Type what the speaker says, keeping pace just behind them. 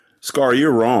Scar,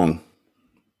 you're wrong.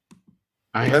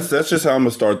 I That's am. that's just how I'm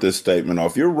gonna start this statement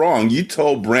off. You're wrong. You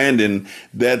told Brandon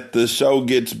that the show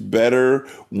gets better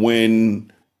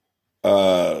when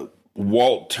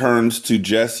Walt turns to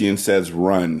Jesse and says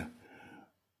run.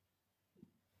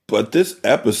 But this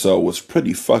episode was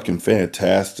pretty fucking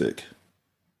fantastic.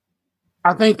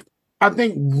 I think I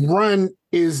think Run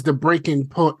is the breaking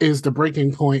point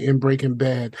in Breaking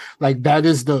Bad. Like that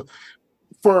is the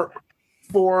for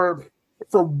for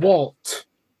for Walt.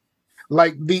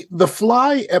 Like the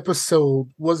Fly episode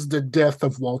was the death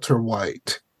of Walter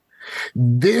White.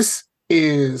 This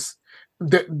is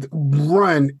the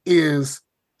Run is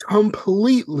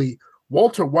completely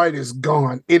Walter White is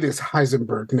gone. It is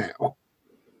Heisenberg now.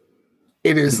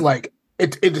 It is like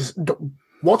it is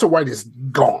Walter White is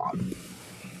gone.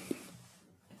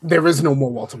 There is no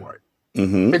more Walter White.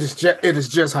 Mm-hmm. It is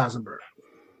just Heisenberg.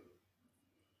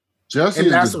 Jesse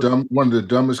is one of the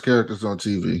dumbest characters on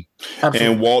TV. Absolutely.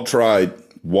 And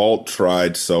Walt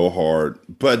tried so hard.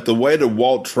 But the way that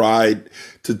Walt tried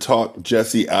to talk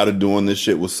Jesse out of doing this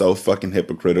shit was so fucking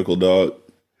hypocritical, dog.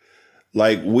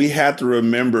 Like, we have to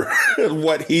remember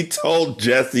what he told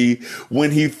Jesse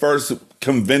when he first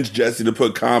convinced Jesse to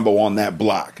put Combo on that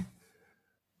block.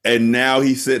 And now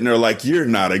he's sitting there like, you're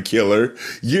not a killer.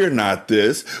 You're not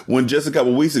this. When just a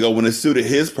couple weeks ago, when it suited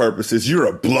his purposes, you're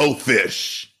a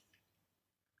blowfish.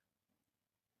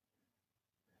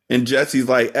 And Jesse's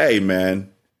like, hey,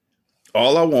 man,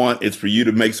 all I want is for you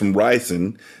to make some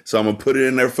ricin, so I'm going to put it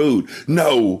in their food.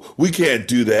 No, we can't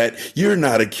do that. You're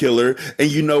not a killer.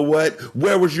 And you know what?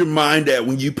 Where was your mind at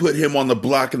when you put him on the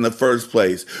block in the first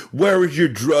place? Where was your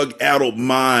drug-addled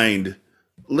mind?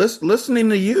 Listening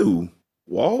to you,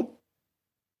 Walt.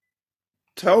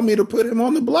 Tell me to put him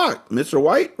on the block. Mr.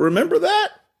 White, remember that?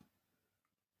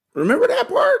 Remember that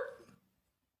part?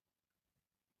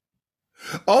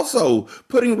 Also,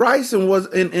 putting rice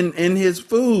in his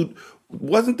food,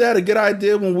 wasn't that a good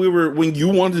idea when you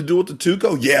wanted to do it to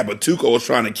Tuco? Yeah, but Tuco was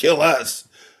trying to kill us.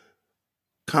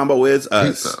 Combo is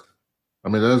us. I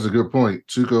mean, that's a good point.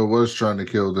 Tuco was trying to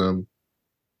kill them.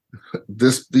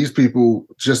 These people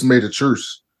just made a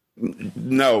truce.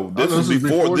 No, this was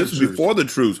before the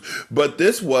truce. But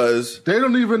this was they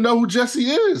don't even know who Jesse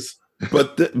is.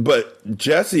 But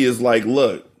Jesse is like,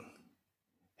 look,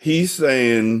 he's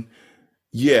saying,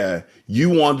 yeah, you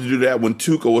wanted to do that when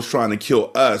Tuco was trying to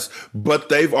kill us, but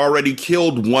they've already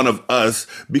killed one of us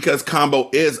because Combo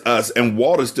is us, and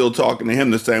Walt is still talking to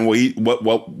him the same way.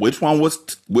 Which one was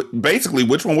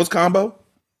Combo?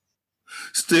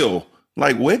 Still,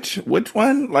 like which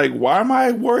one? Like, why am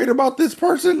I worried about this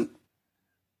person?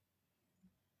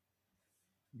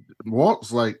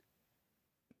 Walt's like,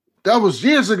 that was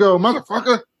years ago,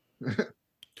 motherfucker.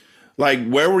 Like,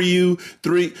 where were you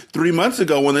three months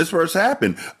ago when this first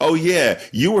happened? Oh, yeah,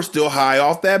 you were still high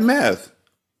off that meth.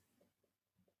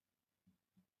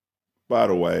 By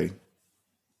the way,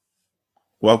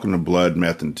 welcome to Blood,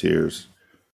 Meth, and Tears.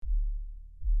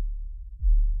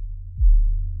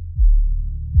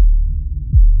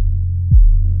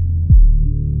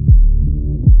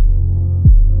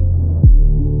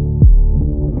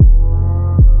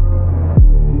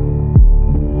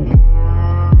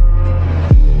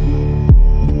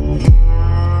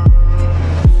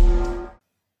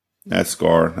 That's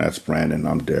Scar. That's Brandon.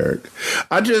 I'm Derek.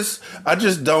 I just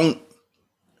don't.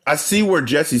 I see where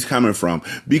Jesse's coming from,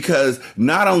 because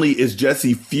not only is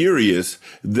Jesse furious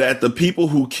that the people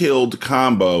who killed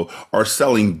Combo are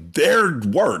selling their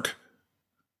work,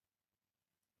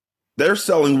 they're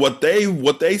selling what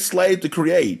they slaved to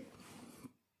create.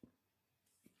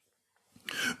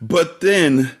 But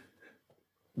then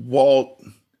Walt,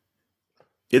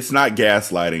 it's not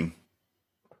gaslighting.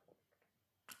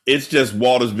 It's just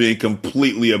Walt is being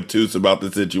completely obtuse about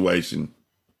the situation.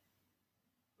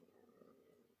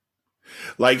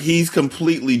 Like, he's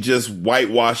completely just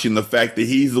whitewashing the fact that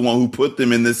he's the one who put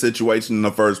them in this situation in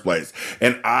the first place.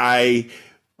 And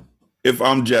if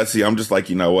I'm Jesse, I'm just like,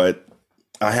 you know what?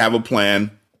 I have a plan.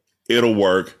 It'll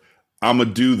work. I'm going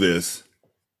to do this.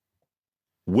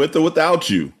 With or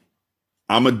without you.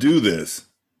 I'm going to do this.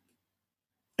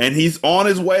 And he's on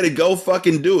his way to go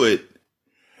fucking do it.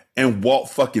 And Walt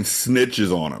fucking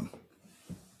snitches on him.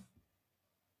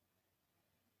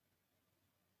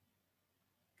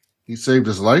 He saved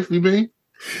his life, you mean?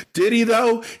 Did he,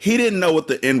 though? He didn't know what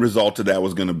the end result of that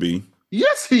was going to be.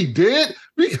 Yes, he did,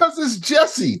 because it's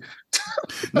Jesse.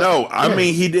 No, I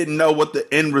mean, he didn't know what the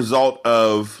end result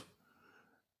of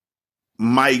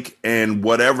Mike and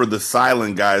whatever the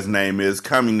silent guy's name is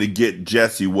coming to get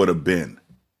Jesse would have been.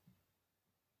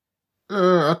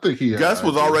 I think Gus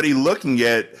was already looking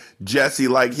at Jesse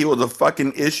like he was a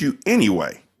fucking issue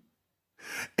anyway.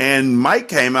 And Mike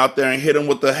came out there and hit him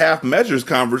with the half measures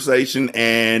conversation,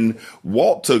 and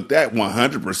Walt took that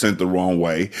 100% the wrong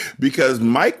way because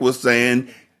Mike was saying,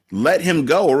 let him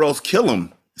go or else kill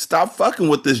him. Stop fucking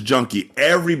with this junkie.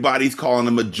 Everybody's calling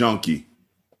him a junkie.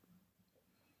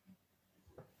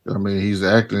 I mean, he's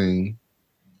acting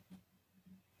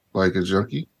like a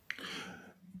junkie.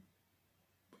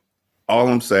 All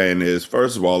I'm saying is,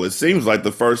 first of all, it seems like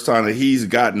the first time that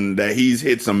he's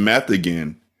hit some meth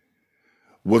again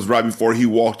was right before he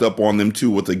walked up on them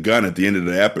two with a gun at the end of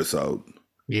the episode.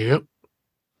 Yep.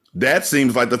 That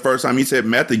seems like the first time he's hit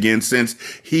meth again since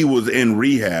he was in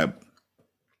rehab.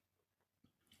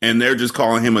 And they're just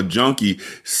calling him a junkie.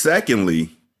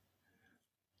 Secondly,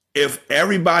 if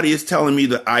everybody is telling me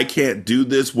that I can't do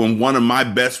this when one of my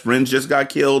best friends just got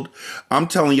killed, I'm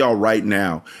telling y'all right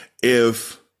now,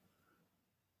 if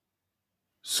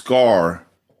Scar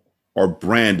or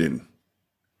Brandon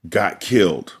got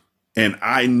killed and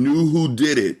I knew who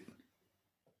did it,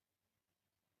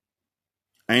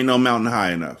 ain't no mountain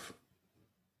high enough.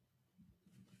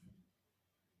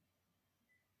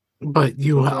 But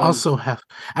you also have,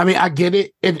 I mean, I get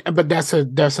it, but that's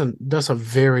a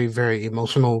very, very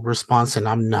emotional response, and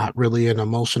I'm not really an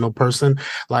emotional person.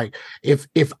 Like if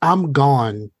I'm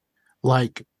gone,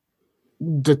 like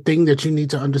the thing that you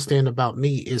need to understand about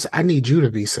me is I need you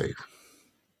to be safe.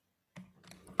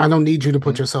 I don't need you to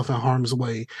put yourself in harm's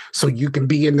way so you can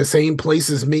be in the same place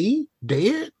as me,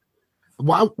 dead.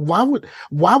 Why would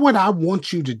I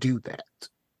want you to do that?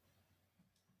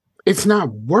 It's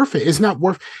not worth it. It's not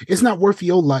worth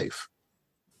your life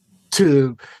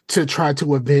to try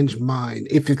to avenge mine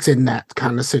if it's in that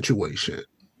kind of situation.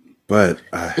 But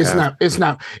it's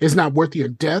not worth your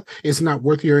death. It's not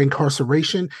worth your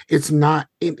incarceration. It's not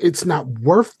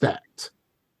worth that.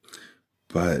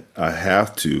 But I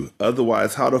have to.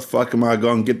 Otherwise, how the fuck am I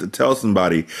going to get to tell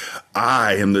somebody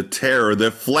I am the terror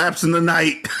that flaps in the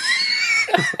night?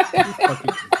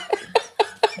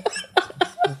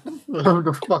 Get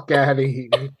the fuck out of here.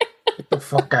 Get the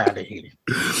fuck out of here.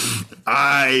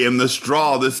 I am the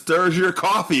straw that stirs your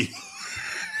coffee.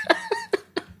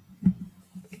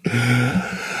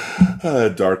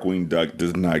 Darkwing Duck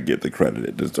does not get the credit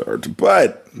it deserves.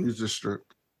 But he's just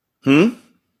stripped. No,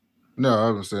 I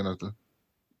haven't said nothing.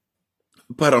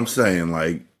 But I'm saying,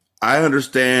 like, I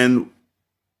understand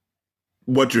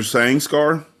what you're saying,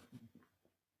 Scar.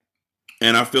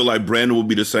 And I feel like Brandon will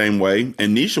be the same way,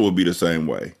 and Nisha will be the same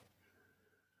way.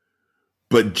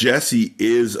 But Jesse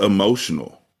is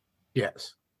emotional.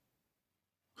 Yes.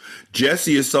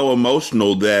 Jesse is so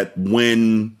emotional that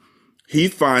when he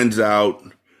finds out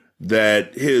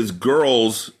that his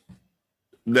girl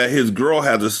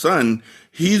has a son,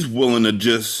 he's willing to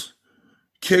just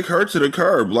kick her to the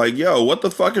curb. Like, yo, what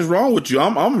the fuck is wrong with you?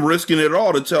 I'm risking it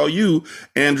all to tell you,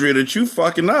 Andrea, that you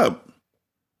fucking up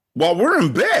while we're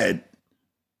in bed.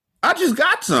 I just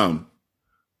got some,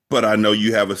 but I know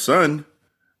you have a son.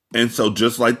 And so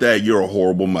just like that, you're a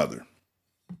horrible mother.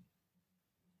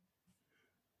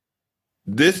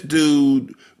 This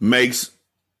dude makes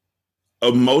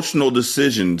emotional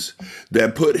decisions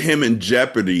that put him in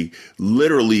jeopardy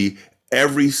literally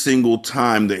every single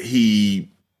time that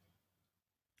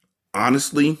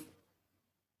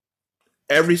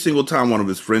every single time one of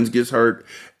his friends gets hurt,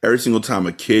 every single time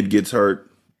a kid gets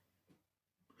hurt.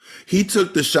 He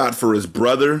took the shot for his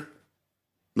brother.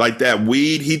 Like that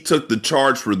weed, he took the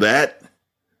charge for that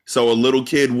so a little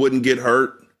kid wouldn't get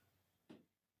hurt.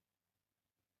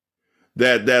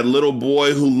 That little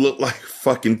boy who looked like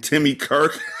fucking Timmy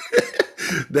Kirk,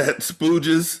 that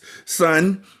Spooge's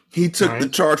son, he took the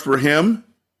charge for him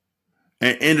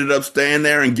and ended up staying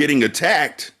there and getting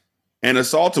attacked and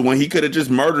assaulted when he could have just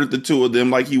murdered the two of them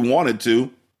like he wanted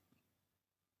to.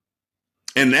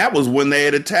 And that was when they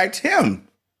had attacked him.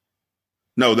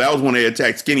 No, that was when they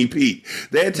attacked Skinny Pete.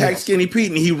 They attacked Skinny Pete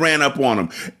and he ran up on him.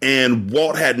 And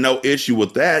Walt had no issue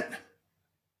with that.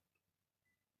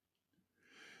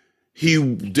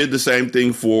 He did the same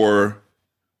thing for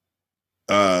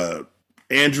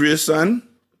Andrea's son.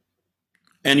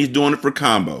 And he's doing it for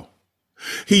Combo.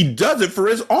 He does it for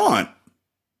his aunt.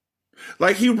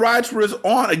 Like, he rides for his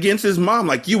aunt against his mom.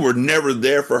 Like, you were never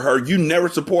there for her. You never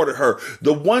supported her.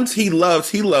 The ones he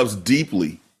loves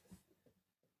deeply.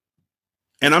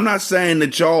 And I'm not saying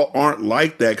that y'all aren't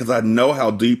like that because I know how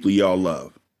deeply y'all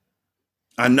love.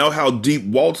 I know how deep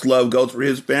Walt's love goes for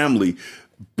his family.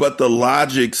 But the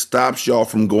logic stops y'all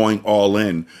from going all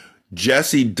in.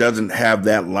 Jesse doesn't have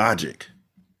that logic.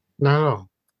 No.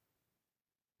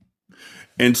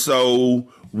 And so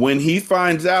when he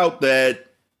finds out that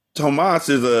Tomas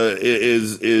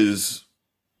is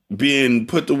being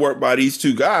put to work by these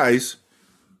two guys,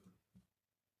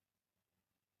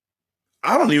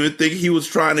 I don't even think he was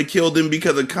trying to kill them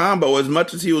because of Combo as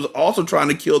much as he was also trying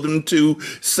to kill them to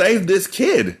save this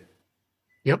kid.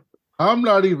 Yep. I'm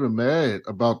not even mad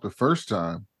about the first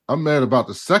time. I'm mad about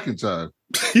the second time.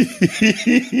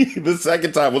 The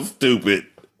second time was stupid.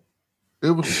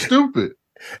 It was stupid.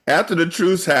 After the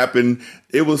truce happened,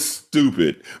 it was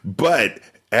stupid. But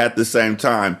at the same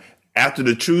time, after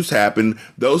the truce happened,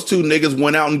 those two niggas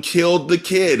went out and killed the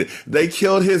kid. They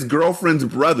killed his girlfriend's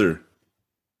brother.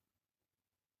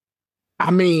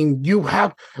 I mean, you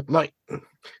have like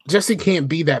Jesse can't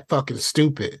be that fucking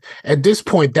stupid. At this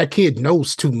point, that kid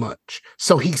knows too much.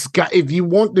 So he's got if you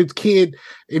want the kid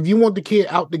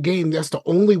out the game, that's the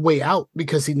only way out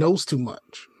because he knows too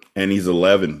much. And he's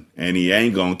 11 and he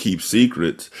ain't gonna keep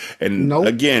secrets. And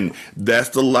again, that's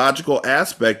the logical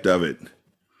aspect of it.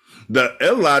 The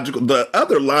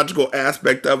other logical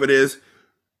aspect of it is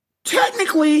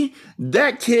technically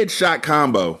that kid shot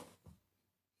Combo.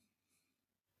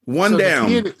 One down,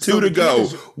 two to go.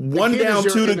 One down,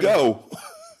 two to go.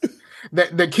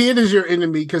 The kid is your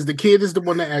enemy because the kid is the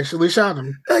one that actually shot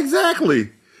him.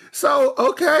 Exactly. So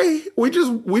okay, we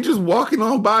just walking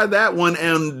on by that one,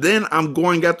 and then I'm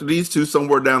going after these two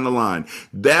somewhere down the line.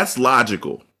 That's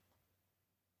logical.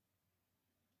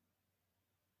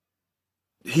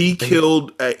 He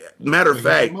killed. Matter of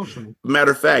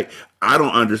fact, I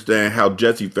don't understand how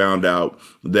Jesse found out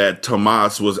that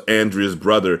Tomas was Andrea's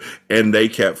brother, and they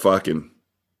kept fucking.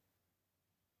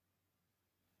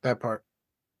 That part.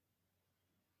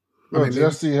 Well,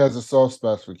 Jesse has a soft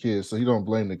spot for kids, so he don't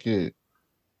blame the kid.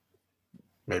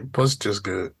 Maybe pussy just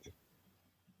good.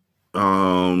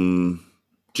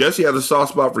 Jesse has a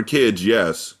soft spot for kids,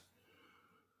 yes.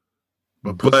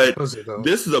 But pussy,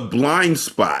 this is a blind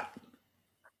spot.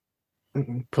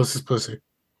 Pussy's pussy.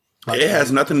 It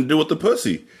has nothing to do with the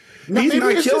pussy. No, he's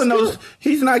not killing those.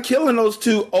 He's not killing those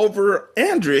two over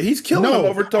Andrea. He's killing them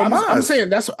over Tomas.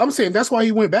 I'm saying that's why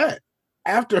he went back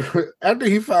after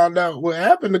he found out what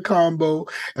happened to Combo.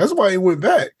 That's why he went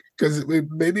back because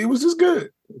maybe it was just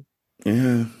good.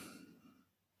 Yeah,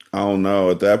 I don't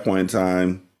know. At that point in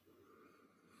time,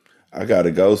 I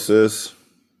gotta go, sis.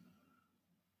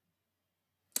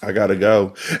 I gotta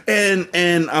go. And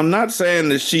I'm not saying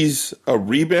that she's a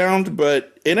rebound,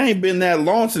 but it ain't been that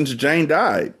long since Jane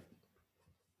died.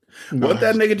 No, what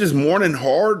that nigga just mourning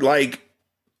hard, like?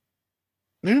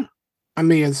 Yeah, I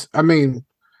mean,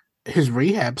 his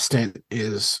rehab stint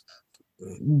is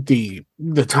the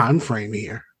time frame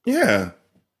here. Yeah.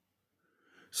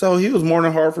 So he was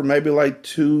mourning hard for maybe like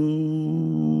 2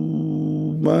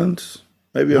 months,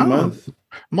 maybe a month.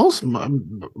 Most of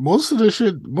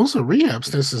the rehab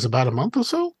stints is about a month or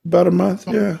so. About a month,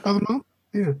 yeah. About a month,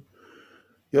 yeah.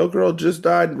 Your girl just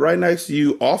died right next to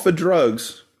you off of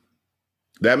drugs.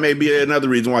 That may be another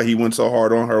reason why he went so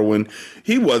hard on her when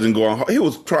he wasn't going hard. He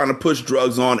was trying to push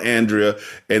drugs on Andrea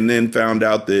and then found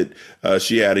out that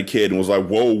she had a kid and was like,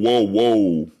 whoa, whoa,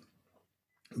 whoa.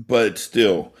 But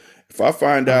still, if I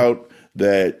find out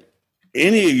that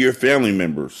any of your family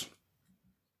members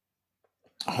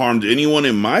harmed anyone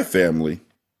in my family,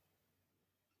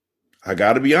 I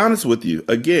got to be honest with you.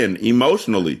 Again,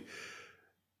 emotionally,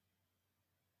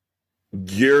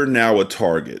 you're now a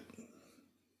target.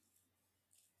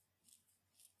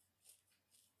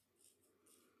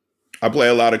 I play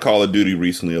a lot of Call of Duty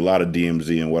recently, a lot of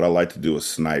DMZ, and what I like to do is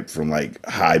snipe from like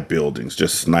high buildings,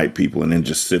 just snipe people and then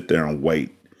just sit there and wait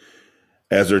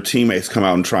as their teammates come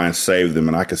out and try and save them,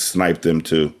 and I can snipe them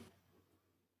too.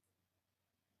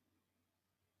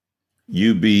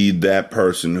 You be that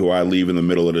person who I leave in the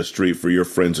middle of the street for your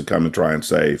friends to come and try and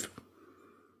save.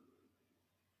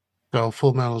 So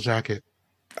Full Metal Jacket.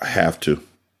 I have to.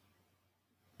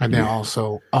 And then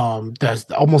also, that's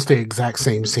almost the exact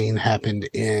same scene happened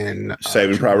in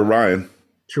Saving Private Ryan.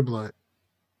 True Blood.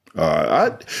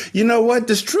 You know what?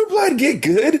 Does True Blood get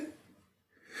good?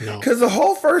 No, because the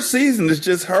whole first season is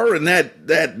just her and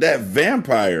that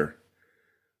vampire.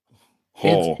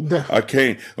 Oh, I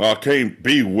can't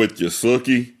be with you,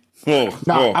 Sookie.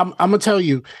 I'm gonna tell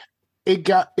you, it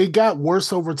got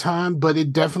worse over time, but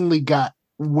it definitely got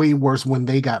way worse when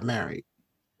they got married.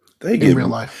 In real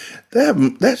life. They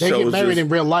get married in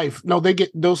real life. No,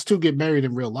 those two get married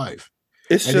in real life.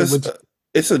 It's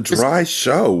it's a dry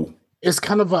show. It's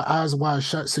kind of an eyes wide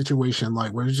shut situation,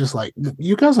 like where it's just like,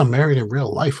 you guys are married in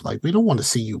real life. Like, we don't want to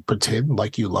see you pretend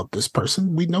like you love this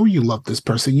person. We know you love this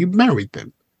person. You married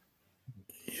them.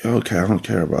 Okay, I don't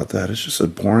care about that. It's just a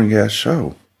boring ass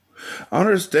show. I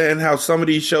understand how some of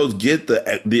these shows get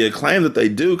the acclaim that they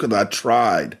do because I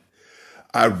tried.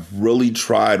 I really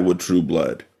tried with True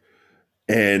Blood.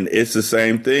 And it's the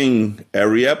same thing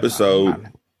every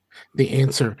episode.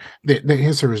 The the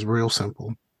answer is real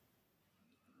simple.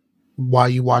 Why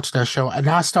you watch that show? And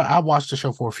I watched the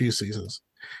show for a few seasons.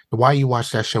 Why you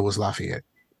watch that show was Lafayette.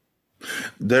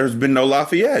 There's been no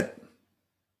Lafayette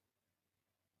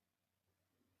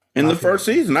in the first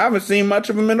season. I haven't seen much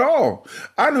of him at all.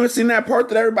 I haven't even seen that part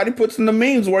that everybody puts in the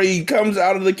memes where he comes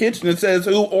out of the kitchen and says,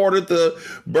 "Who ordered the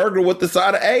burger with the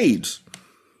side of AIDS?"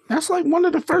 That's like one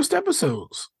of the first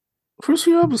episodes. First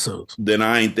few episodes. Then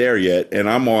I ain't there yet, and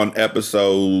I'm on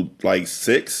episode like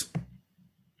 6,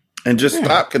 and just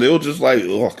stopped because it was just like,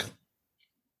 ugh.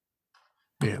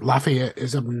 Yeah, Lafayette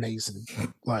is amazing.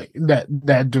 Like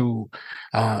that dude.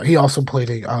 He also played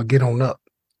a Get On Up.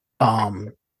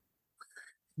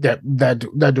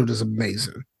 That dude is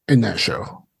amazing in that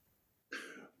show.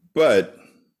 But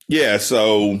yeah,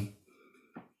 so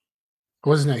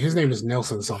what's his name? His name is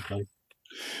Nelson something.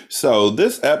 So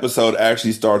this episode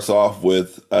actually starts off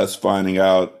with us finding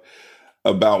out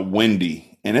about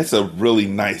Wendy, and it's a really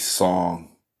nice song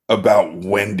about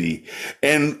Wendy.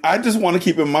 And I just want to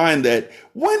keep in mind that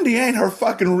Wendy ain't her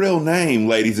fucking real name,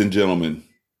 ladies and gentlemen.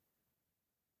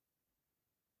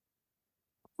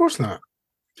 Of course not.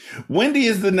 Wendy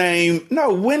is the name.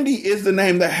 No, Wendy is the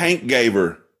name that Hank gave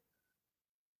her.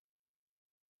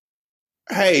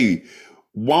 Hey,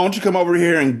 why don't you come over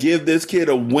here and give this kid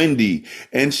a Wendy?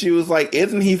 And she was like,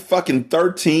 isn't he fucking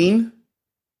 13?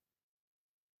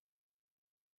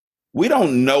 We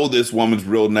don't know this woman's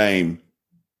real name.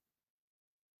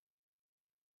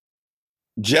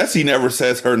 Jesse never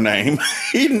says her name.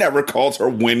 He never calls her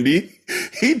Wendy.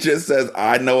 He just says,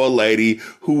 I know a lady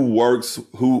who works,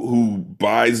 who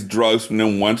buys drugs from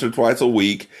them once or twice a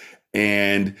week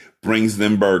and brings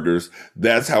them burgers.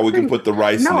 That's how we can put the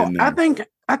rice in there.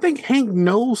 I think Hank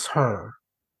knows her.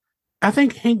 I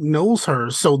think Hank knows her,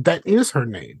 so that is her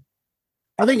name.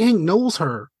 I think Hank knows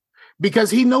her because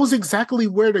he knows exactly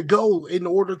where to go in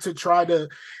order to try to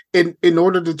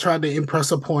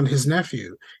impress upon his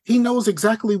nephew. He knows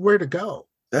exactly where to go.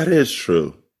 That is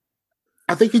true.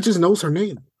 I think he just knows her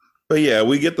name. But yeah,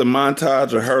 we get the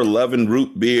montage of her loving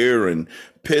root beer and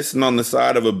pissing on the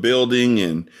side of a building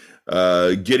and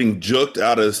getting juked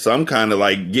out of some kind of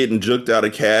getting juked out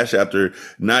of cash after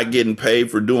not getting paid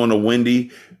for doing a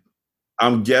Wendy.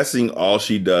 I'm guessing all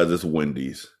she does is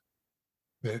Wendy's.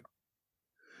 Yeah.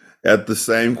 At the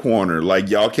same corner. Like,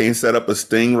 y'all can't set up a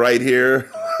sting right here.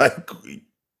 Like,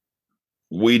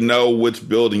 we know which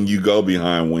building you go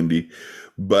behind, Wendy.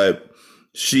 But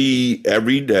she,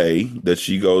 every day that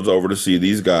she goes over to see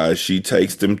these guys, she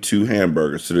takes them to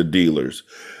hamburgers, to the dealers.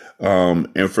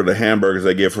 And for the hamburgers,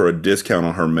 they give her a discount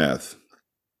on her meth.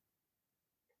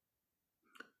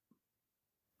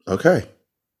 Okay.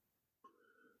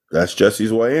 That's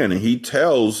Jesse's way in. And he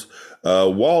tells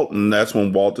Walt, and that's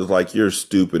when Walt is like, you're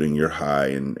stupid and you're high,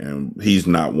 and he's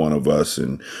not one of us.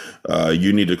 And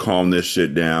you need to calm this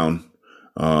shit down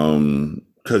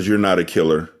because you're not a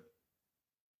killer.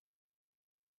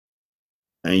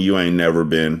 And you ain't never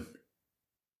been.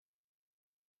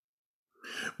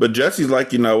 But Jesse's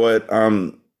like, you know what?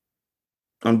 I'm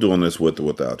doing this with or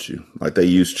without you. Like, they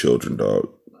use children,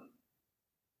 dog.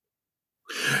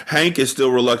 Hank is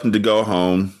still reluctant to go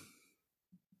home,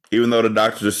 even though the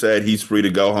doctor said he's free to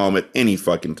go home at any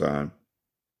fucking time.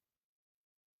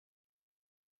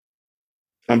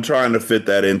 I'm trying to fit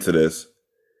that into this.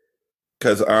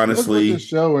 Because honestly, the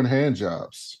show and hand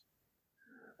jobs.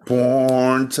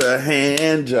 Born to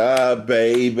hand job,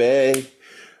 baby.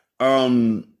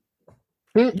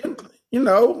 You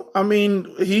know, I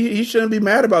mean, he shouldn't be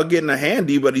mad about getting a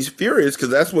handy, but he's furious because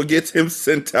that's what gets him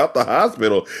sent out the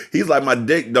hospital. He's like, my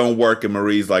dick don't work, and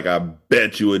Marie's like, I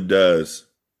bet you it does.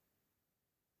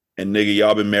 And nigga,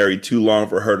 y'all been married too long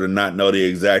for her to not know the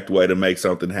exact way to make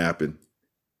something happen.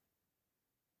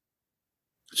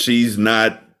 She's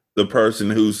not the person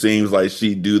who seems like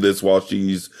she'd do this while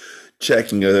she's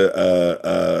checking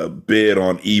a bid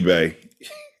on eBay.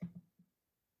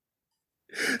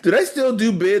 Do they still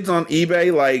do bids on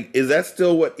eBay? Like, is that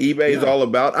still what eBay is all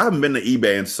about? I haven't been to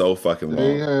eBay in so fucking long.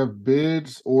 They have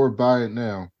bids or buy it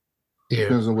now. Yeah.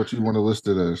 Depends on what you want to list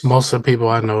it as. Most of the people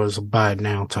I know is buy it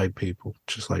now type people.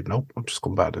 Just like, nope, I'm just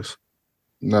going to buy this.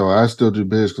 No, I still do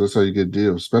bids because that's how you get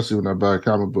deals, especially when I buy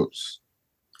comic books.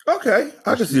 Okay,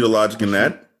 I can see the logic in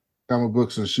that. Comic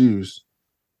books and shoes.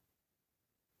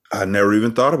 I never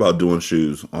even thought about doing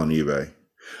shoes on eBay.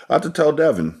 I have to tell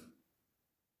Devin.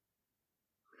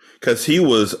 Because he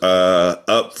was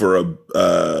up for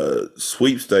a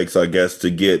sweepstakes, I guess, to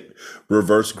get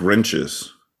reverse Grinches.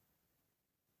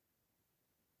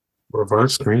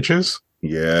 Reverse Grinches?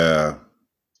 Yeah.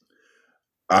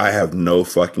 I have no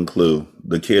fucking clue.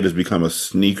 The kid has become a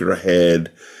sneakerhead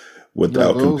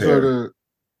without compare.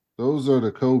 Those are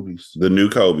the Kobe's. The new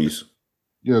Kobe's.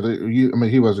 Yeah, I mean,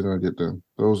 he wasn't going to get them.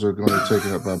 Those are going to be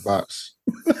taken up by bots.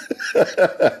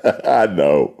 I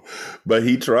know, but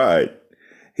he tried.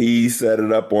 He set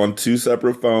it up on 2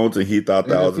 separate phones, and he thought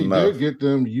that was enough. If he did get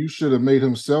them, you should have made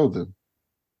him sell them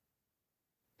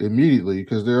immediately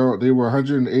because they were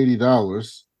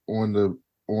 $180 on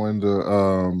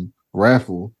the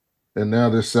raffle, and now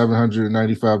they're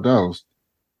 $795.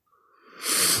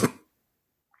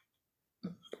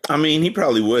 I mean, he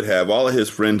probably would have. All of his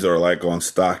friends are like on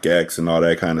StockX and all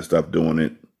that kind of stuff doing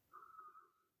it.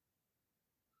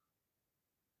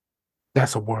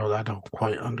 That's a world I don't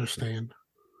quite understand.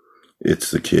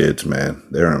 It's the kids, man.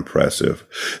 They're impressive.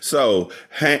 So,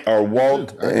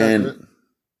 Walt and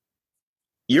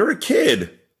you're a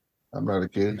kid. I'm not a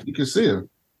kid. You can see him.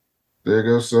 There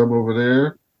goes some over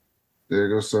there. There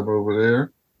goes some over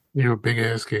there. You're a big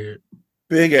ass kid.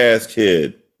 Big ass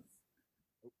kid.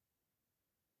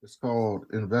 It's called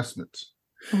investment.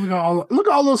 Look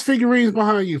at all those figurines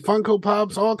behind you. Funko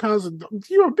Pops, all kinds of.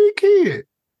 You're a big kid.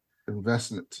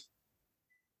 Investment.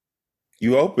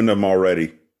 You opened them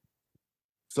already.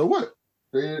 So what?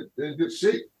 They're in good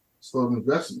shape. It's called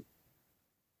investment.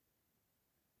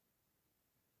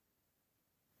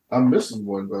 I'm missing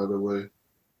one, by the way.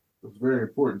 It's very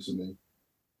important to me.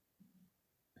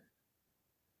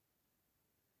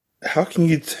 How can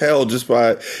you tell just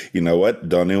by, you know what?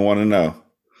 Don't even want to know.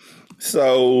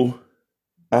 So,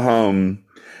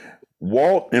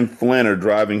 Walt and Flynn are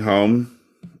driving home.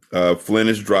 Flynn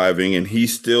is driving, and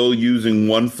he's still using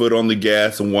one foot on the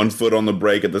gas and one foot on the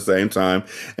brake at the same time.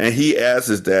 And he asks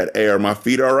his dad, "Hey, are my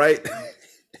feet all right?"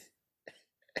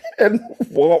 And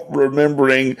Walt,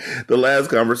 remembering the last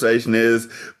conversation, is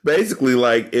basically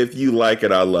like, "If you like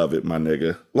it, I love it, my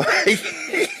nigga." Like,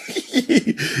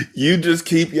 you just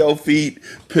keep your feet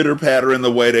pitter patter in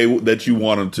the way that you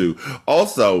want them to.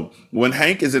 Also, when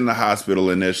Hank is in the hospital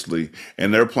initially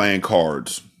and they're playing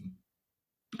cards,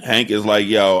 Hank is like,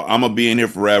 "Yo, I'm gonna be in here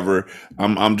forever.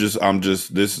 I'm just.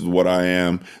 This is what I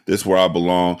am. This is where I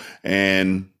belong,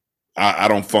 and I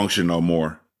don't function no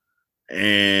more."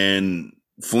 And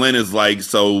Flynn is like,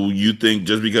 "So you think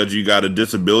just because you got a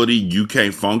disability, you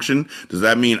can't function? Does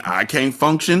that mean I can't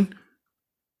function?"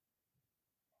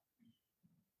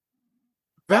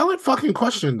 Valid fucking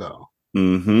question, though.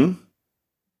 Mm-hmm.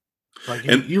 Like,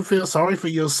 you feel sorry for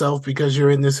yourself because you're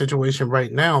in this situation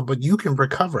right now, but you can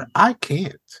recover. I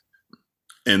can't.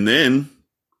 And then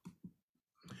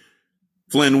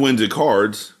Flynn wins at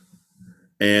cards,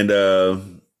 and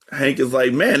Hank is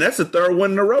like, "Man, that's the third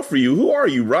one in a row for you. Who are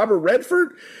you, Robert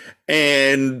Redford?"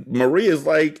 And Maria's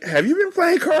like, "Have you been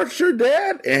playing cards with your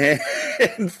dad?"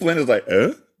 And Flynn is like,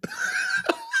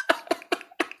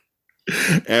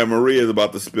 And Maria is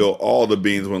about to spill all the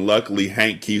beans when luckily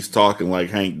Hank keeps talking like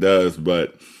Hank does,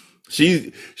 but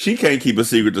she can't keep a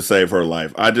secret to save her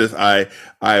life. I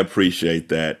appreciate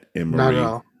that in Marie. Not at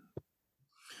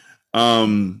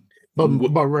all.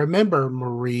 But remember,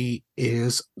 Marie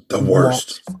is the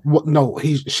worst.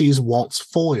 She's Walt's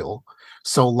foil.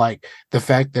 So like the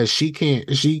fact that she can't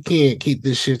keep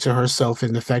this shit to herself,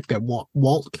 and the fact that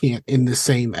Walt can't in the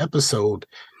same episode,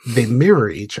 they mirror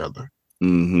each other.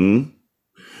 Mm-hmm.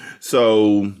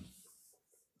 So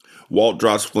Walt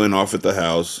drops Flynn off at the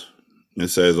house and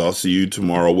says, "I'll see you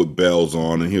tomorrow with bells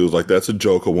on." And he was like, "That's a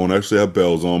joke. I won't actually have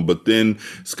bells on." But then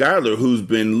Skylar, who's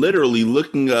been literally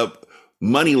looking up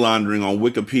money laundering on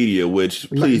Wikipedia, which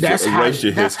please erase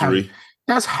your history.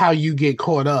 That's how you get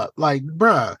caught up. Like,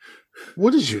 bruh,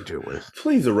 what did you do with?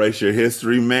 Please erase your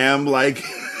history, ma'am. Like,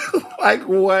 like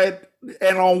what?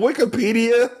 And on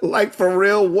Wikipedia, like for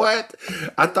real, what?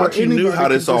 I thought you knew how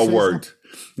this all worked.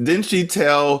 Didn't she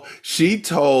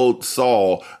told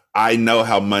Saul, "I know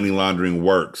how money laundering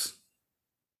works."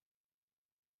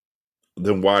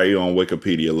 Then why are you on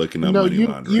Wikipedia looking up money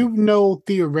laundering? You know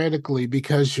theoretically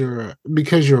because you're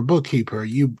a bookkeeper,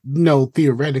 you know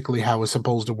theoretically how it's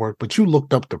supposed to work, but you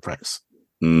looked up the rest.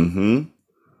 Mm-hmm.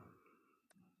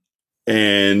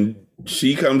 And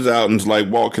she comes out and's like,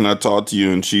 "Walt, can I talk to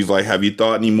you?" And she's like, "Have you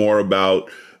thought any more about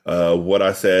what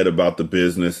I said about the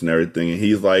business and everything?" And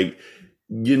he's like,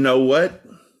 "You know what?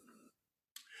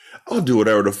 I'll do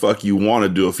whatever the fuck you want to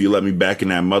do if you let me back in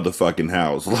that motherfucking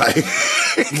house." Like,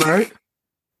 right?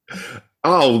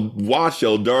 I'll wash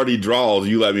your dirty drawers.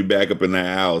 You let me back up in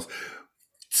that house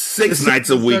 6 nights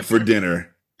a week for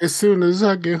dinner. As soon as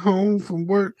I get home from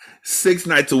work, 6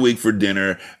 nights a week for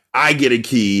dinner. I get a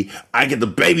key. I get to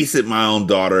babysit my own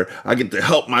daughter. I get to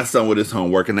help my son with his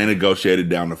homework, and they negotiated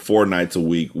down to 4 nights a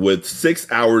week with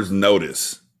 6 hours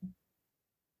notice.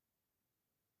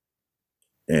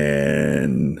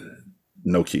 And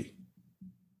no key.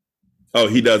 Oh,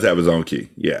 he does have his own key.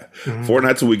 Yeah. Mm-hmm. 4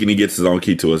 nights a week and he gets his own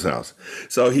key to his house.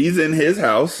 So he's in his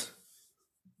house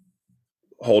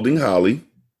holding Holly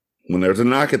when there's a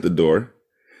knock at the door.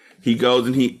 He goes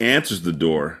and he answers the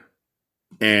door,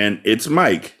 and it's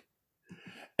Mike.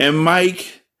 And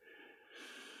Mike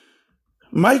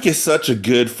is such a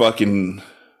good fucking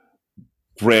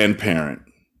grandparent.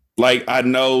 Like, I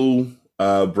know,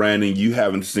 Brandon, you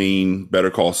haven't seen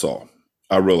Better Call Saul.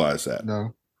 I realize that.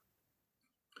 No.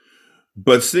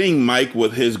 But seeing Mike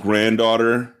with his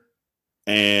granddaughter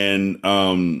and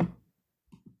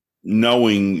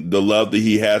knowing the love that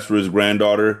he has for his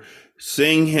granddaughter,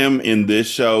 seeing him in this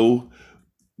show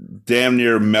damn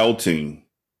near melting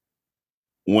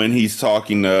when he's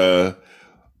talking to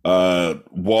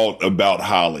Walt about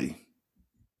Holly.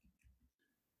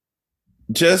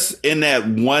 Just in that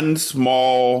one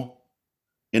small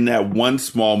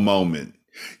moment,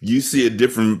 you see a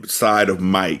different side of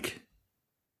Mike.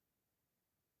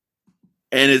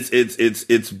 And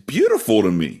it's beautiful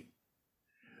to me.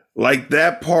 Like,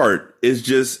 that part is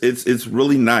just it's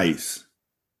really nice.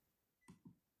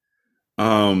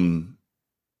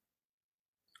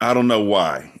 I don't know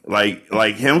why.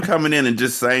 Like him coming in and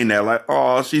just saying that, like,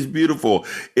 oh, she's beautiful.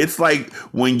 It's like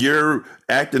when you're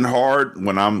acting hard,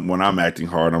 when I'm acting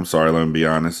hard, I'm sorry, let me be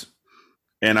honest.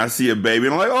 And I see a baby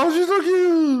and I'm like, oh, she's so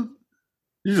cute.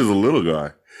 He's just a little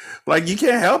guy. Like, you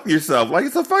can't help yourself. Like,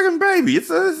 it's a fucking baby. It's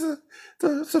a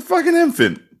fucking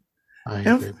infant. I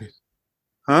hate babies.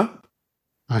 Huh?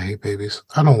 I hate babies.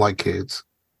 I don't like kids.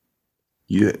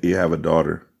 You have a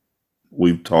daughter.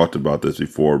 We've talked about this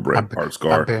before, Brett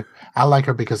Scar. I like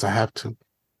her because I have to.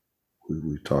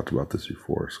 We've talked about this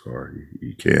before, Scar.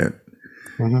 You can't.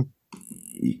 Mm-hmm.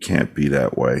 You can't be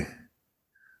that way.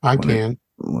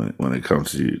 When it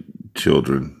comes to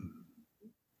children.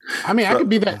 I mean, I could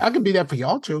be that. I could be that for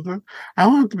y'all children. I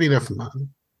don't have to be there for mine.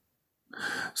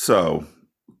 So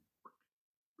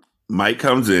Mike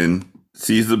comes in,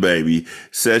 sees the baby,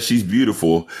 says she's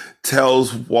beautiful,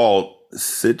 tells Walt,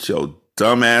 sit your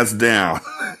dumb ass down.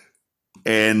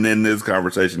 And then this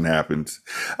conversation happens.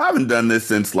 I haven't done this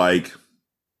since like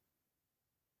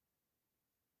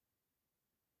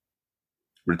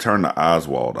Return to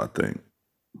Oswald, I think.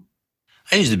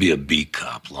 I used to be a beat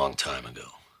cop a long time ago.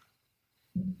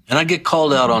 And I get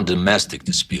called out on domestic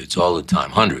disputes all the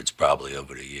time, hundreds probably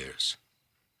over the years.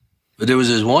 But there was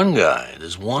this one guy,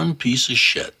 this one piece of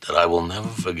shit that I will never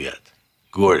forget.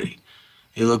 Gordy.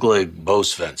 He looked like Bo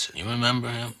Svensson. You remember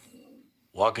him?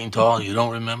 Walking tall, you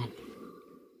don't remember?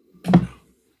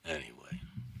 Anyway.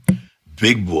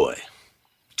 Big boy.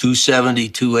 270,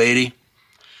 280.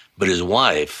 But his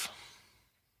wife,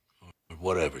 or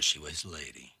whatever she was,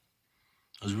 lady,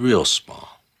 was real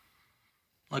small.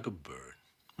 Like a bird.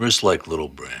 Wrists like little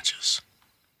branches.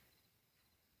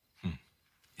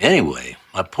 Anyway,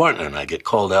 my partner and I get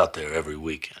called out there every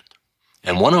weekend.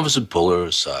 And one of us would pull her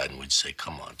aside and we'd say,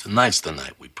 come on, tonight's the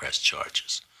night we press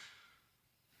charges.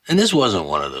 And this wasn't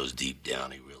one of those deep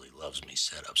down, he really loves me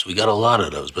setups. We got a lot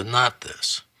of those, but not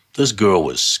this. This girl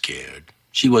was scared.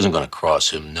 She wasn't going to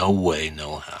cross him, no way,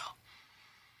 no how.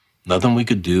 Nothing we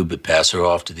could do but pass her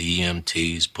off to the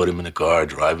EMTs, put him in a car,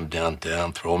 drive him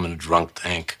downtown, throw him in a drunk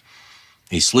tank.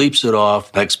 He sleeps it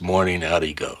off. Next morning, out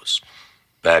he goes.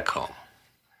 Back home.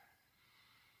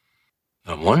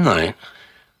 And one night,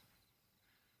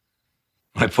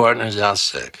 my partner's out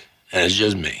sick, and it's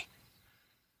just me.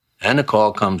 And the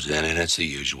call comes in, and it's the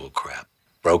usual crap.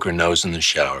 Broke her nose in the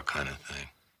shower kind of thing.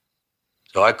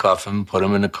 So I cuff him, put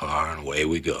him in the car, and away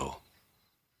we go.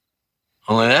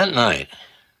 Only that night,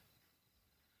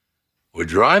 we're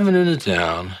driving into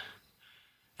town,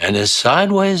 and this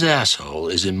sideways asshole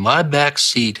is in my back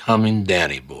seat humming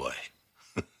Danny Boy.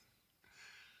 And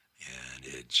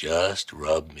it just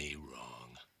rubbed me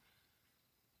wrong.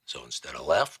 So instead of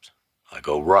left, I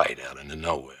go right out into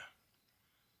nowhere.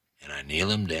 And I kneel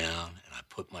him down, and I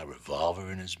put my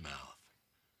revolver in his mouth.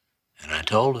 And I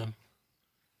told him,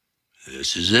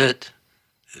 this is it.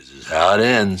 This is how it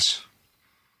ends.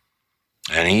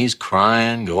 And he's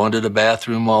crying, going to the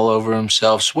bathroom all over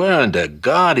himself, swearing to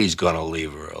God he's going to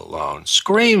leave her alone,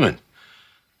 screaming,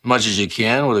 much as you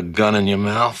can with a gun in your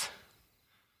mouth.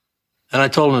 And I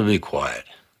told him to be quiet.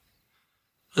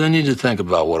 But I needed to think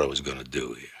about what I was going to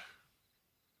do here.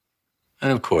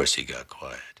 And of course he got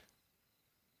quiet.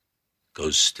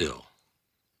 Goes still.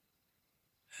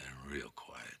 And real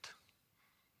quiet.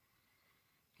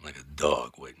 Like a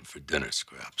dog waiting for dinner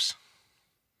scraps.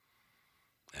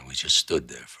 And we just stood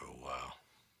there for a while.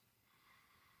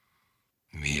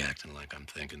 Me acting like I'm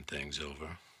thinking things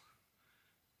over.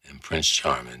 And Prince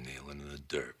Charming kneeling in the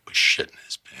dirt with shit in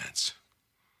his pants.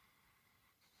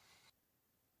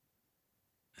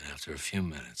 After a few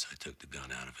minutes, I took the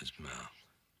gun out of his mouth.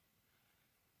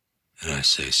 And I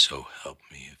say, so help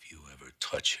me, if you ever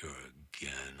touch her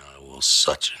again, I will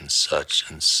such and such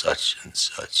and such and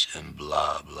such and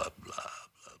blah, blah, blah,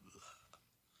 blah, blah.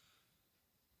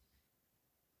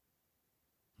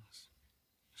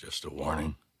 Just a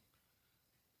warning.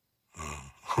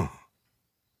 Oh,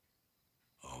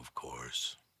 of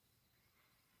course.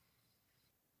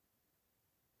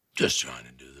 Just trying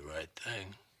to do the right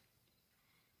thing.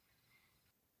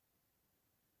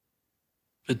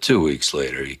 But 2 weeks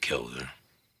later, he killed her.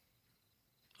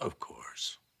 Of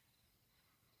course.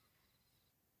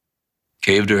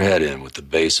 Caved her head in with the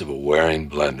base of a Waring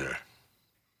blender.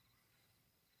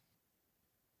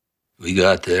 We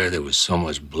got there was so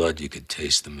much blood you could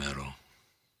taste the metal.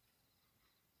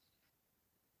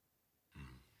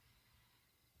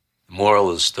 The moral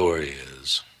of the story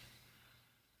is,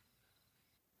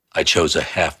 I chose a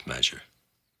half measure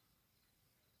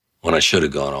when I should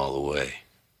have gone all the way.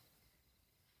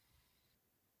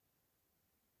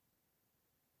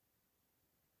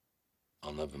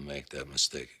 I'll never make that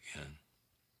mistake again.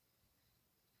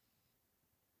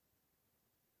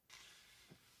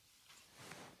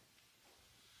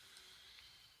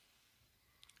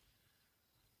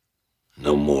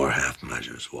 No more half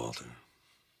measures, Walter.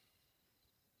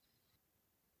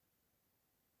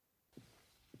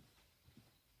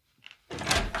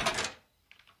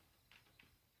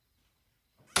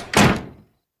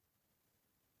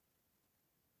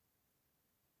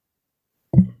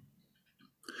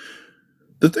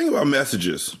 The thing about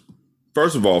messages,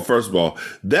 first of all,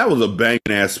 that was a banging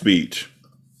ass speech.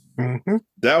 Mm-hmm.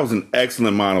 That was an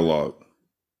excellent monologue.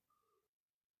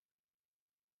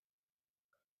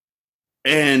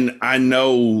 And I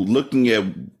know, looking at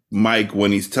Mike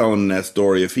when he's telling that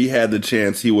story, if he had the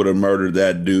chance, he would have murdered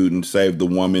that dude and saved the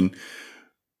woman.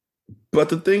 But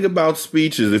the thing about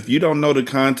speech is, if you don't know the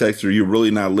context or you're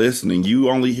really not listening, you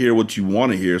only hear what you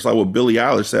want to hear. It's like what Billie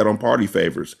Eilish said on Party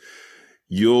Favors.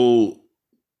 You'll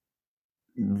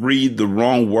read the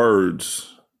wrong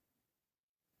words.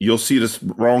 You'll see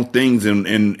the wrong things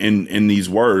in these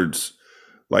words,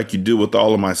 like you do with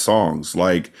all of my songs.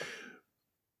 Like,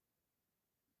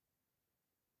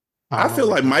 I feel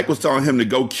like Mike was telling him to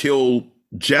go kill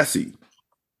Jesse.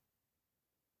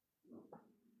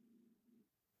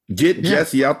 Get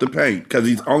Jesse out the paint, because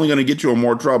he's only going to get you in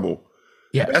more trouble.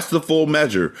 Yeah. That's the full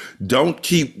measure. Don't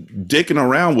keep dicking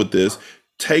around with this.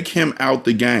 Take him out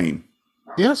the game.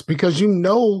 Yes, because you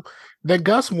know that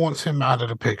Gus wants him out of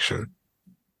the picture.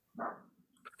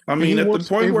 I mean, at the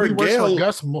point where Gail,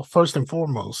 Gus first and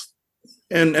foremost,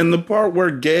 and the part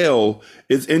where Gail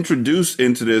is introduced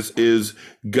into this is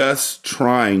Gus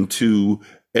trying to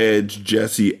edge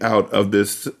Jesse out of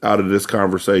this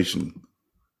conversation.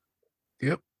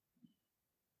 Yep.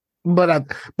 But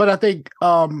I think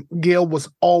Gail was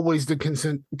always the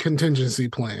contingency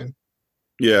plan.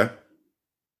 Yeah.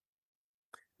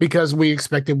 Because we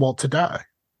expected Walt to die.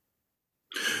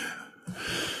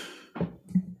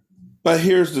 But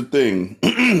here's the thing.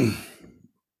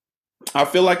 I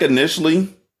feel like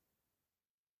initially,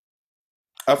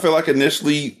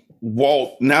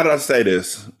 Walt, now that I say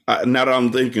this, now that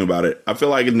I'm thinking about it, I feel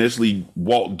like initially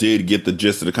Walt did get the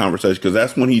gist of the conversation, because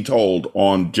that's when he told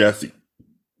on Jesse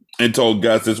and told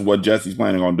Gus this is what Jesse's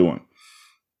planning on doing.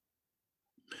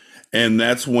 And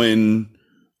that's when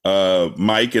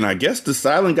Mike, and I guess the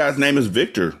silent guy's name is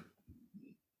Victor.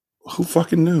 Who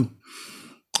fucking knew?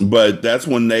 But that's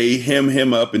when they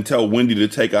him up and tell Wendy to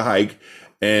take a hike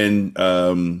and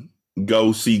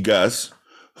go see Gus,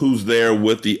 who's there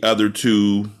with the other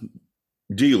two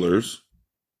dealers.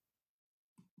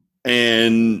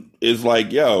 And it's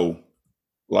like, yo,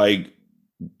 like,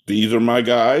 these are my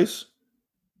guys.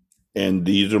 And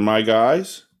these are my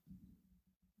guys.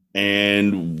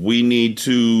 And we need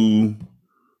to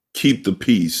keep the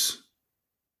peace,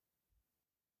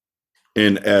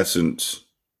 in essence.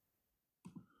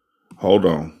 Hold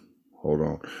on.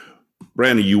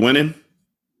 Brandon, you winning?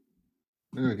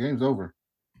 Yeah, game's over.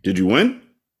 Did you win?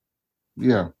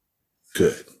 Yeah.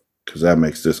 Good, because that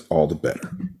makes this all the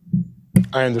better.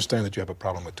 I understand that you have a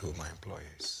problem with two of my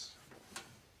employees.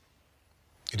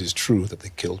 It is true that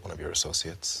they killed one of your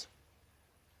associates.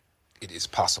 It is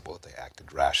possible that they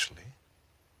acted rashly.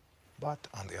 But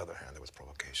on the other hand, there was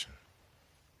provocation.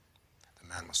 The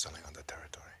man was selling on their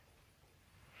territory.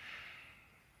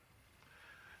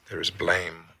 There is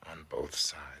blame on both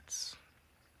sides.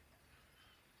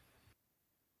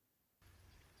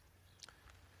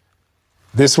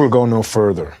 This will go no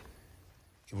further.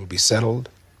 It will be settled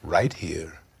right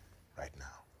here, right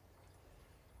now.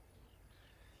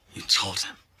 You told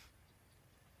him.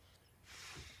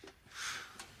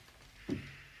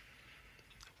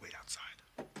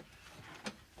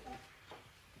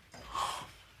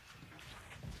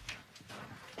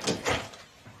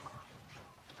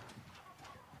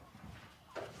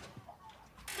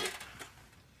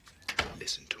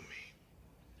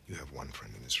 You have one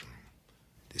friend in this room.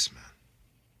 This man.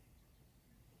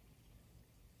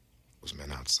 Those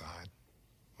men outside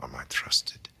are my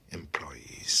trusted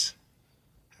employees.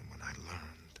 And when I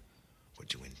learned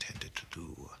what you intended to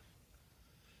do,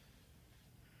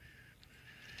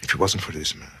 if it wasn't for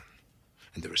this man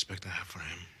and the respect I have for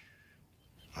him,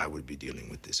 I would be dealing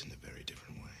with this in a very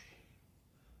different way.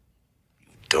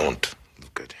 You don't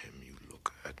look at him, you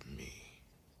look at me.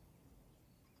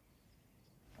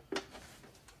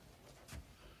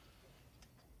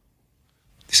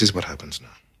 This is what happens now.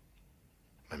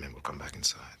 My men will come back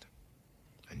inside,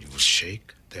 and you will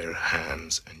shake their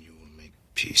hands, and you will make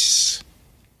peace.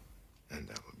 And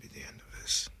that will be the end of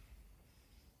this.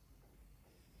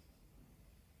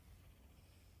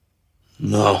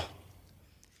 No.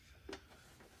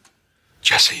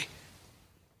 Jesse.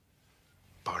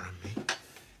 Pardon me?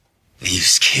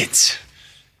 These kids,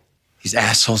 these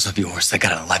assholes of yours, they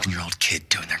got an 11-year-old kid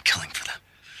doing their killing for them.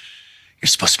 You're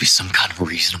supposed to be some kind of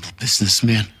reasonable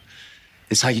businessman.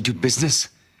 This how you do business?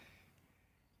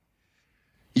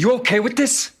 You okay with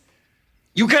this?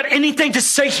 You got anything to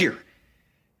say here?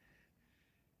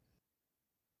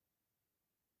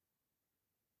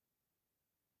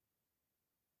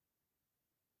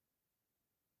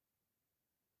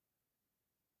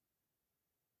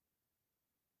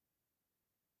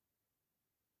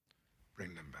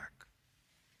 Bring them back.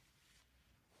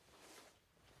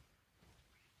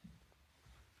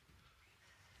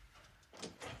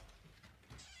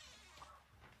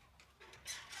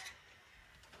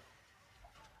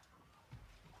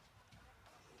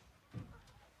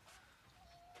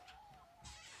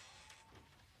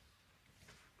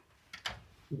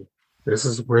 This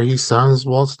is where he signs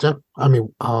Walt's death. I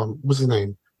mean, what's his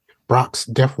name? Brock's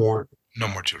death warrant. No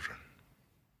more children.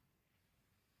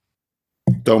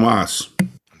 Tomas.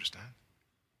 Understand?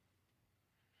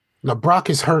 Now,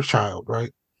 Brock is her child,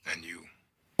 right? And you.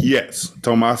 Yes,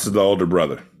 Tomas is the older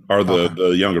brother, or the, Okay. the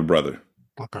younger brother.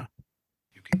 Okay.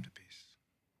 You keep the peace.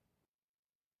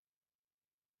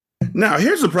 Now,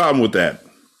 here's the problem with that.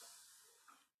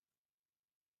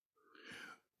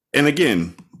 And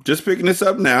again, just picking this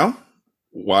up now,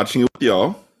 watching it with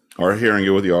y'all, or hearing it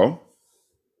with y'all.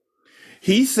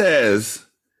 He says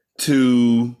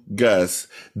to Gus,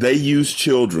 they use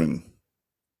children.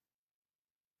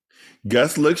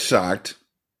 Gus looks shocked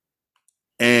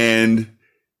and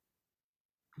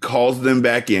calls them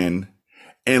back in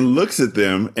and looks at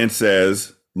them and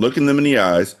says, looking them in the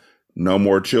eyes, no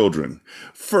more children.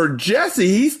 For Jesse,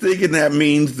 he's thinking that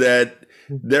means that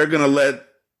they're going to let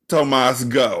Tomas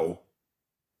go.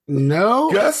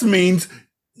 No. Gus means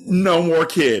no more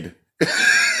kid.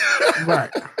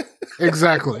 Right.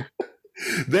 Exactly.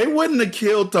 They wouldn't have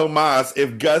killed Tomas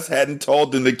if Gus hadn't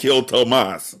told them to kill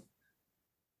Tomas.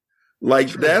 Like,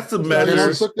 that's the That's how y'all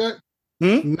measure. took that?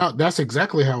 No, that's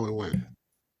exactly how it went.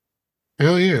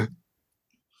 Hell yeah.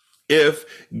 If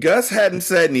Gus hadn't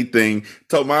said anything,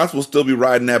 Tomas will still be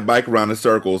riding that bike around in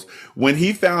circles. When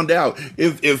he found out,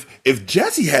 if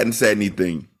Jesse hadn't said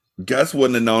anything, Gus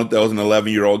wouldn't have known there was an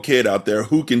 11-year-old kid out there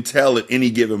who can tell at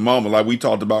any given moment, like we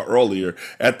talked about earlier.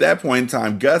 At that point in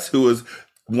time, Gus, who is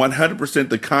 100%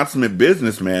 the consummate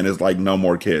businessman, is like, no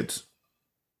more kids.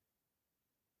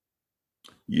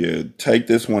 You take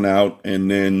this one out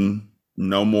and then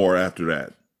no more after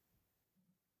that.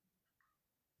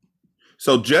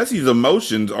 So Jesse's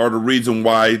emotions are the reason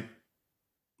why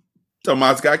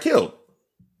Tomas got killed.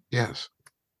 Yes.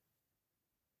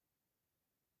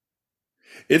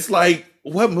 It's like,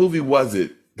 what movie was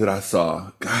it that I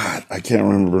saw? God, I can't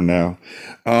remember now.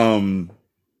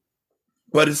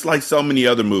 But it's like so many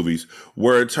other movies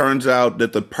where it turns out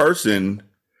that the person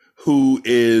who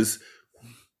is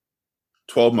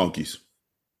 12 monkeys,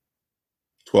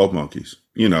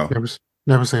 you know.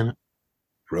 Never seen it.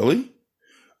 Really?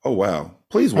 Oh, wow.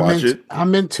 Please watch it.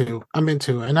 I'm into,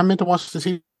 and I meant to watch the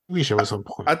TV show at some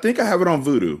point. I think I have it on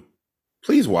Vudu.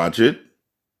 Please watch it.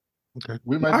 Okay.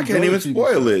 I can't even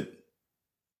spoil it.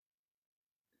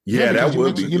 Yeah, that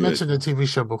would be. You mentioned the TV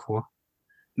show before.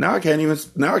 Now I can't even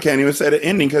say the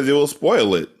ending because it will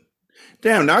spoil it.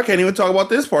 Damn, now I can't even talk about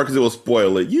this part because it will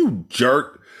spoil it. You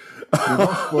jerk.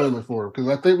 Don't spoil it for her, because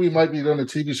I think we might be on a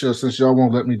TV show since y'all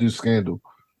won't let me do Scandal.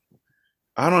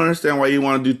 I don't understand why you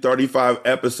want to do 35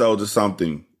 episodes or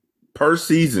something per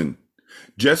season,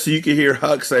 just so you can hear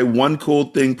Huck say one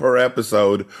cool thing per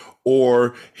episode,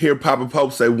 or hear Papa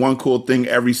Pope say one cool thing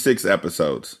every 6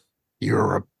 episodes.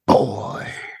 You're a boy.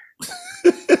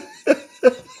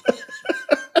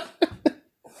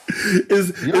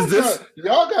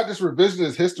 Y'all got this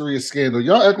revisionist history of Scandal.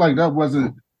 Y'all act like that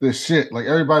wasn't the shit. Like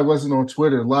everybody wasn't on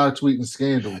Twitter live tweeting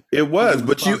scandal. It was,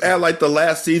 but you act like the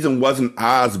last season wasn't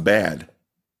Oz bad.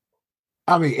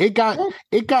 I mean, it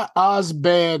got Oz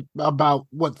bad about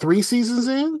what 3 seasons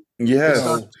in? Yes.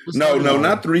 No, No.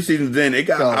 not 3 seasons in. It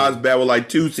got Oz bad with like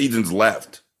 2 seasons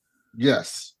left.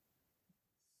 Yes.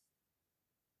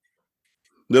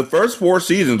 The first 4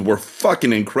 seasons were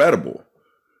fucking incredible.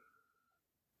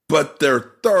 But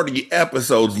they're 30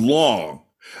 episodes long.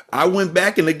 I went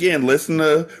back and again listened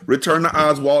to Return to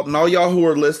Oswald, and all y'all who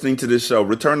are listening to this show,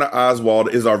 Return to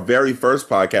Oswald is our very first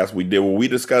podcast we did where we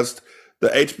discussed the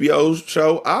HBO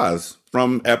show Oz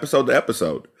from episode to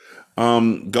episode.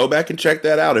 Go back and check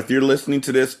that out. If you're listening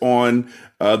to this on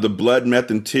the Blood,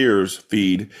 Meth, and Tears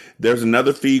feed, there's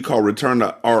another feed called Return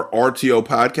to our RTO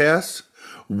podcast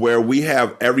where we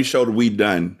have every show that we've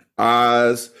done.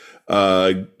 Oz,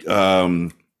 what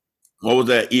was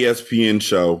that ESPN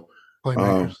show?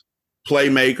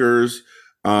 Playmakers.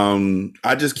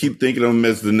 I just keep thinking of them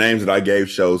as the names that I gave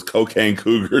shows. Cocaine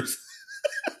Cougars.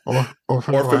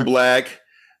 Orphan Black.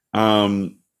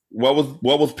 What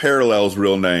was Parallel's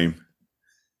real name?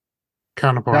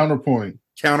 Counterpoint.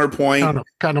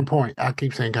 Counterpoint. I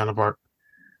keep saying Counterpart.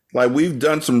 Like we've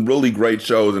done some really great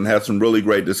shows and had some really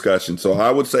great discussions. So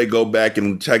I would say go back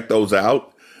and check those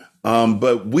out.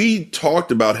 But we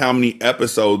talked about how many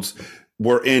episodes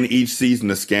were in each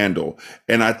season of Scandal.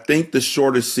 And I think the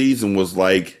shortest season was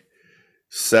like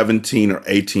 17 or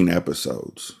 18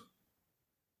 episodes.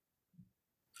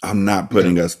 I'm not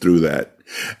putting us through that.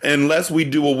 Unless we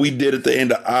do what we did at the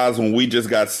end of Oz when we just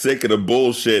got sick of the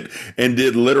bullshit and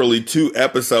did literally 2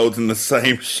 episodes in the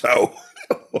same show.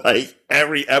 Like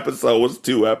every episode was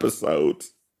 2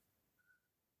 episodes.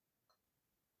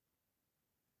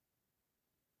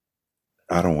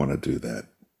 I don't want to do that.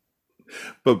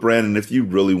 But Brandon, if you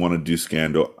really want to do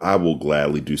Scandal, I will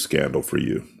gladly do Scandal for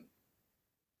you.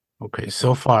 Okay,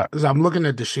 so far, I'm looking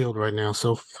at The Shield right now.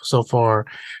 So far,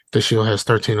 The Shield has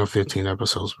 13 or 15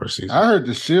 episodes per season. I heard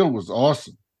The Shield was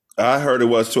awesome. I heard it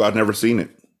was too. I've never seen it.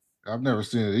 I've never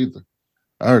seen it either.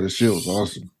 I heard The Shield was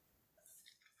awesome.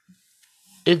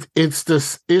 It's the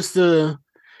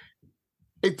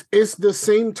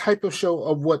same type of show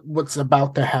of what's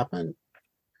about to happen.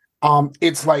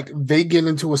 It's like they get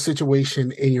into a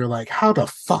situation and you're like, how the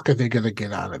fuck are they gonna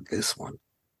get out of this one?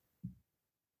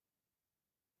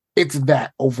 It's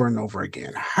that over and over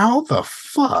again. How the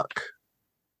fuck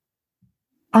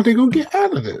are they gonna get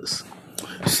out of this?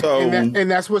 So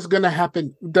and that's what's gonna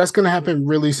happen. That's gonna happen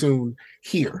really soon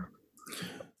here.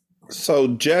 So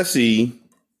Jesse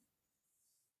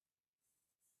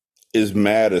is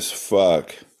mad as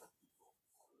fuck.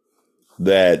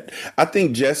 That I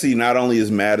think Jesse not only is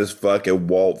mad as fuck at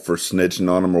Walt for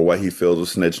snitching on him or what he feels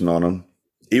was snitching on him,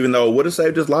 even though it would have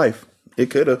saved his life. It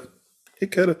could have.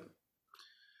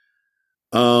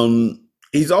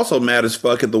 He's also mad as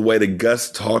fuck at the way that Gus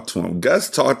talked to him. Gus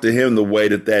talked to him the way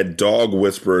that dog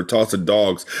whisperer talks to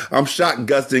dogs. I'm shocked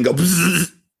Gus didn't go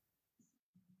bzzz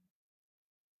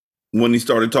when he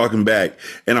started talking back.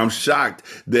 And I'm shocked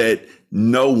that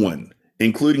no one,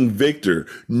 including Victor,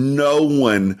 no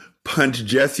one punched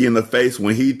Jesse in the face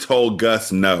when he told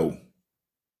Gus no.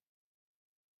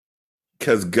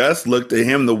 Because Gus looked at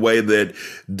him the way that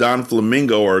Don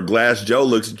Flamingo or Glass Joe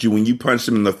looks at you when you punch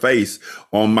him in the face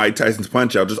on Mike Tyson's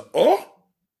Punch-Out. Just, oh.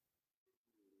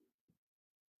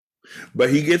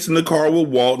 But he gets in the car with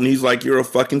Walt and he's like, you're a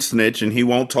fucking snitch. And he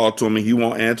won't talk to him and he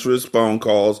won't answer his phone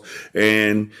calls.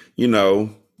 And, you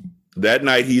know, that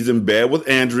night he's in bed with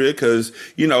Andrea because,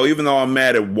 you know, even though I'm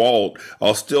mad at Walt,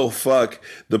 I'll still fuck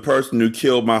the person who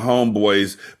killed my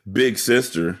homeboy's big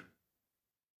sister.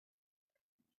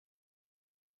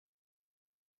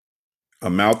 A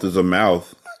mouth is a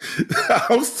mouth.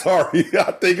 I'm sorry.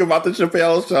 I think about the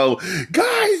Chappelle show.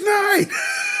 Guys night.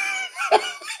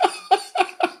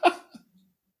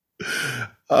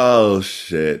 Oh,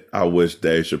 shit. I wish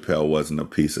Dave Chappelle wasn't a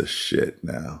piece of shit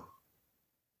now.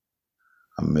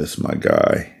 I miss my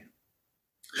guy.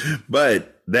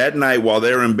 But that night, while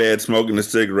they're in bed smoking a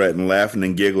cigarette and laughing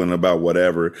and giggling about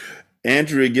whatever,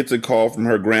 Andrea gets a call from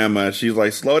her grandma. And she's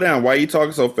like, slow down. Why are you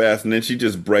talking so fast? And then she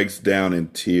just breaks down in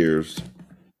tears.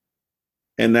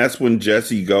 And that's when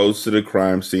Jesse goes to the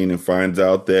crime scene and finds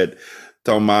out that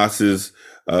Tomas's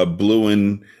blue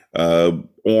and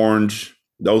orange,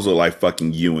 those are like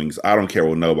fucking Ewings. I don't care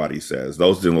what nobody says.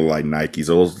 Those didn't look like Nikes.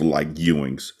 Those look like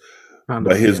Ewings.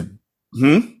 But his...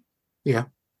 Yeah.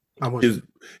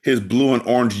 His blue and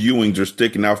orange Ewings are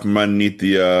sticking out from underneath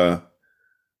the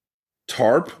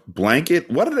tarp blanket.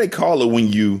 What do they call it when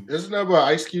you? Isn't that what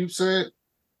Ice Cube said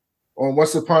on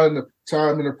Once Upon a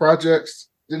Time in the Projects?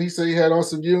 Didn't he say he had on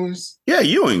some Ewings? Yeah,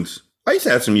 Ewings. I used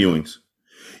to have some Ewings.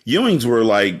 Ewings were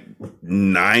like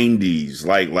 90s,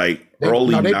 like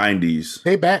early 90s.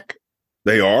 They back.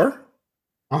 They are?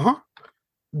 Uh-huh.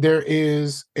 There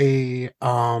is a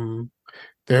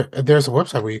there's a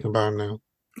website where you can buy them now.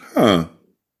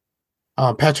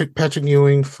 Huh. Patrick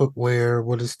Ewing footwear.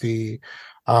 What is the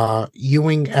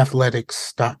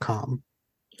EwingAthletics.com.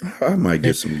 I might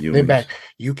get some Ewings. They back.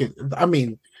 You can. I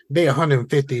mean, they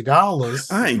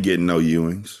 $150. I ain't getting no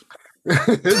Ewings. They're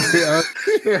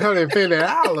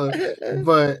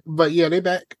 $150, but yeah, they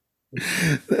back.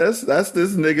 That's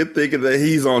this nigga thinking that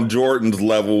he's on Jordan's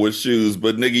level with shoes,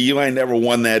 but nigga, you ain't never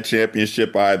won that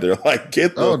championship either. Like,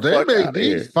 get the fuck they out made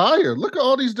these here. fire. Look at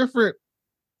all these different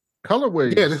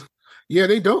colorways. Yeah,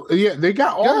 they don't. Yeah, they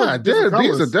got all. God damn,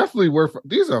 these are definitely worth.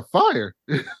 These are fire.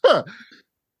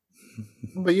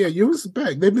 But yeah, Ewing's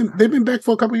back. They've been back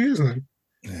for a couple years now.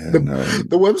 Yeah,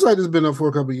 the website has been up for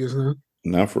a couple years now.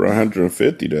 Not for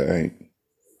 150, that ain't.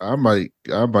 I might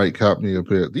cop me a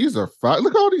pair. These are fire.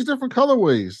 Look at all these different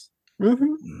colorways.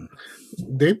 Mm-hmm.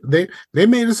 They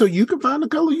made it so you can find the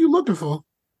color you're looking for.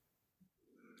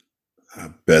 I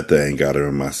bet they ain't got it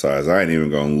in my size. I ain't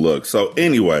even gonna look. So,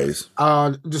 anyways,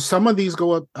 some of these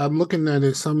go up. I'm looking at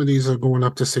it. Some of these are going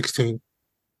up to 16.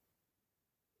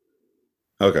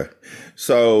 okay.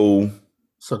 So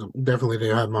definitely they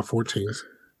have my 14s.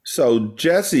 So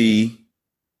Jesse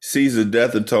sees the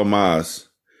death of Tomas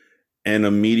and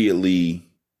immediately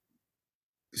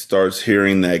starts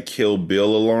hearing that Kill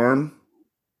Bill alarm.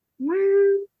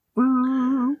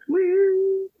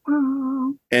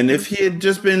 And if he had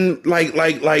just been like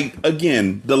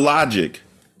again, the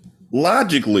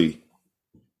logically,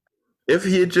 if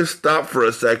he had just stopped for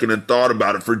a second and thought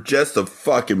about it for just a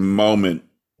fucking moment,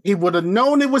 he would have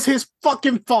known it was his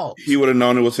fucking fault. He would have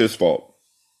known it was his fault.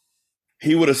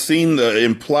 He would have seen the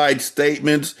implied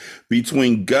statements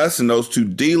between Gus and those two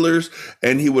dealers,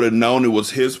 and he would have known it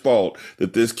was his fault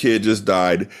that this kid just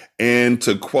died. And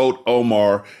to quote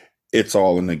Omar, it's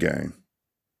all in the game.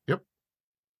 Yep.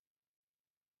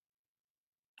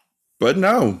 But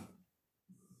no.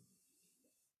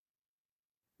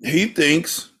 He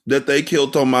thinks that they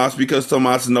killed Tomas because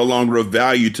Tomas is no longer of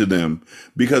value to them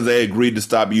because they agreed to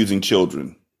stop using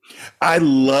children. I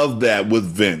love that with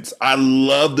Vince. I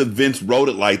love that Vince wrote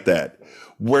it like that,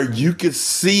 where you could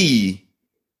see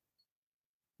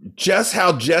just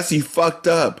how Jesse fucked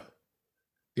up.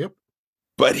 Yep.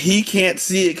 But he can't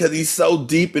see it because he's so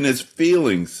deep in his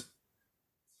feelings.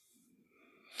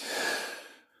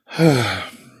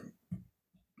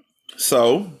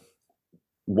 So,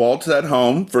 Walt's at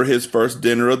home for his first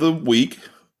dinner of the week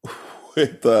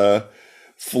with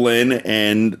Flynn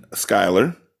and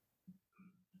Skylar.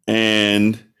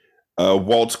 And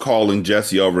Walt's calling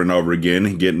Jesse over and over again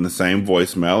and getting the same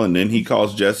voicemail. And then he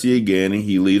calls Jesse again and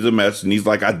he leaves a message. And he's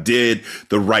like, I did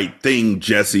the right thing,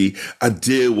 Jesse. I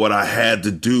did what I had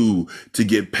to do to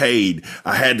get paid.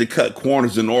 I had to cut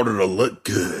corners in order to look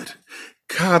good.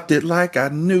 Copped it like I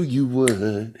knew you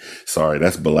would. Sorry,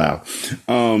 that's Bilal.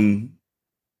 And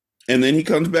then he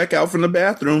comes back out from the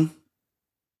bathroom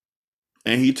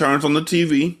and he turns on the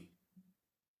TV.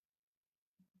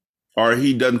 Or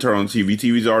he doesn't turn on the TV.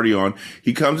 TV's already on.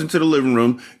 He comes into the living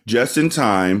room just in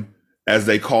time as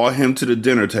they call him to the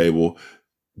dinner table,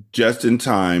 just in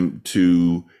time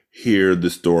to hear the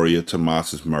story of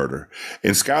Tomas's murder.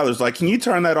 And Skylar's like, can you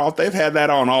turn that off? They've had that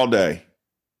on all day.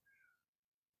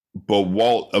 But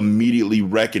Walt immediately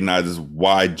recognizes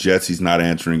why Jesse's not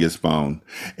answering his phone.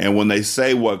 And when they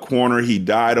say what corner he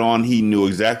died on, he knew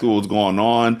exactly what was going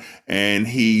on, and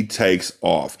he takes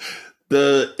off.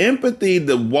 The empathy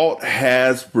that Walt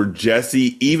has for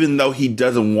Jesse, even though he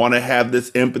doesn't want to have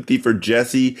this empathy for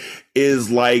Jesse,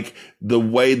 is like the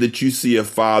way that you see a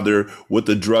father with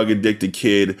a drug-addicted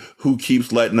kid who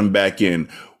keeps letting him back in.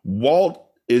 Walt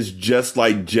is just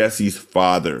like Jesse's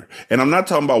father. And I'm not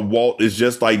talking about Walt is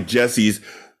just like Jesse's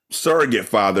surrogate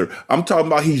father. I'm talking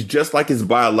about he's just like his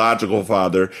biological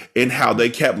father in how they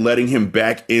kept letting him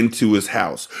back into his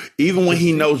house. Even when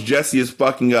he knows Jesse is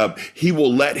fucking up, he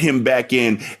will let him back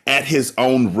in at his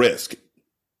own risk.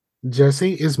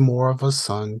 Jesse is more of a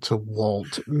son to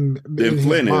Walt than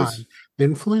Flynn is.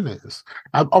 Than Flynn is.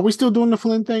 Are we still doing the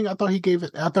Flynn thing? I thought he gave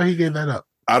that up.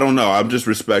 I don't know. I'm just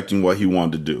respecting what he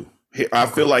wanted to do. I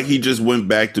feel like he just went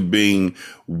back to being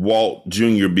Walt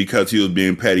Jr. because he was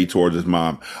being petty towards his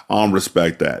mom. I don't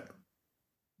respect that.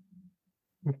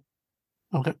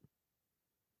 Okay.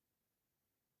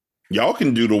 Y'all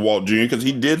can do the Walt Jr. because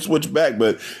he did switch back,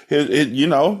 but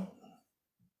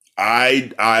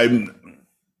I'm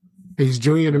he's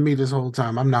junior to me this whole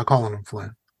time. I'm not calling him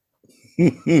Flynn.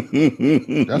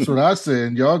 That's what I said,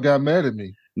 and y'all got mad at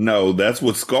me. No, that's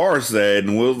what Scar said,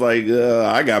 and was like,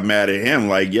 I got mad at him.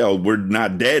 Like, yo, we're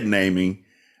not dead naming.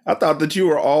 I thought that you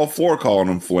were all for calling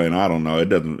him Flynn. I don't know. It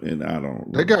doesn't. I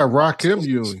don't. They got Rakim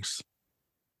Ewings.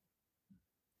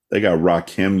 They got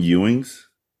Rakim Ewings.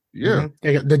 Yeah.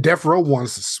 Mm-hmm. The Death Row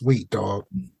one's sweet, dog.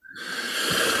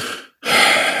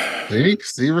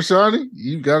 See, Rashani,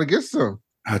 you got to get some.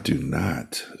 I do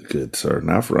not, good sir.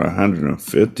 Not for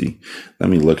 150. Let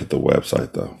me look at the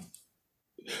website though.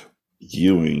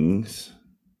 Ewings.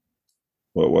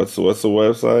 What's the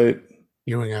website?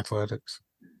 Ewing Athletics.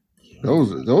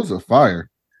 Those are fire.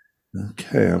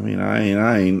 Okay, I mean,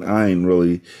 I ain't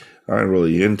really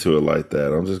into it like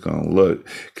that. I'm just gonna look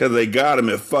because they got them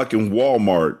at fucking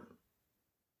Walmart.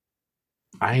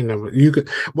 I ain't never. You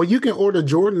can order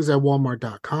Jordans at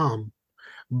Walmart.com,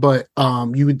 but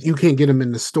you can't get them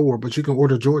in the store. But you can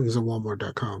order Jordans at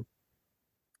Walmart.com.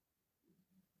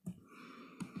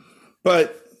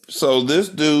 But so this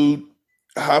dude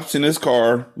hops in his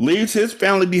car, leaves his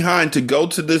family behind to go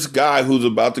to this guy who's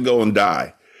about to go and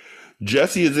die.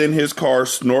 Jesse is in his car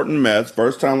snorting meth.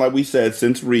 First time, like we said,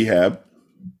 since rehab.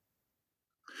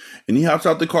 And he hops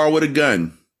out the car with a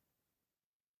gun.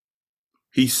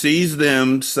 He sees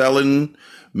them selling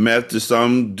meth to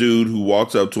some dude who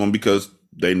walks up to him because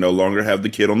they no longer have the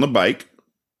kid on the bike.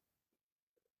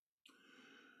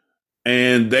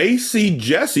 And they see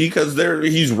Jesse because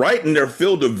he's right in their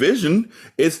field of vision.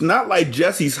 It's not like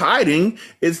Jesse's hiding.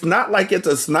 It's not like it's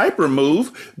a sniper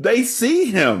move. They see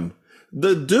him.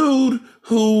 The dude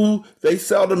who they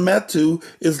sell the meth to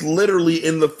is literally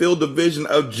in the field of vision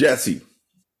of Jesse.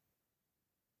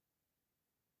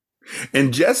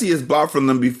 And Jesse has bought from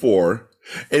them before.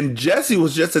 And Jesse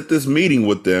was just at this meeting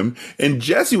with them. And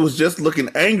Jesse was just looking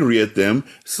angry at them.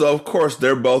 So, of course,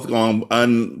 they're both going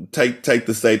to take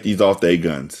the safeties off their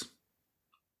guns.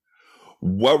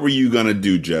 What were you going to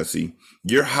do, Jesse?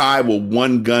 You're high with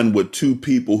one gun with two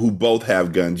people who both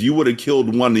have guns. You would have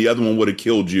killed one. The other one would have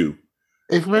killed you.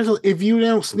 Especially if you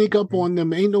don't sneak up on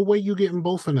them, ain't no way you getting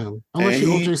both of them. Unless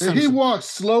you O.J. Simpson. He walks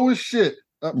slow as shit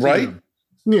up to right? them.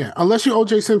 Yeah, unless you're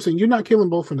O.J. Simpson, you're not killing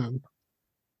both of them.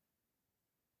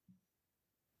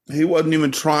 He wasn't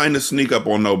even trying to sneak up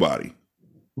on nobody.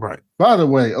 Right. By the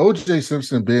way, O.J.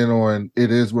 Simpson being on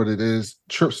It Is What It Is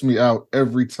trips me out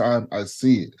every time I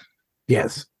see it.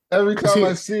 Yes. Every time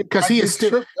I see it, because he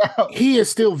is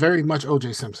still very much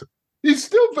O.J. Simpson. He's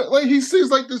still like he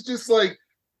seems like this, just like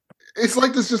it's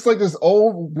like this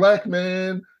old black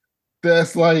man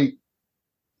that's like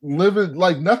living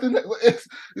like nothing. It's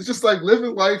just like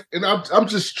living life, and I'm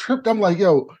just tripped. I'm like,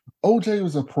 yo, OJ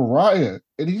was a pariah,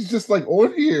 and he's just like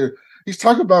on here. He's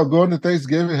talking about going to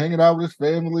Thanksgiving, hanging out with his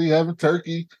family, having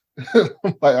turkey.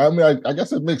 Like, I mean, I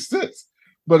guess it makes sense,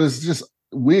 but it's just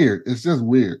weird. It's just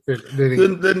weird.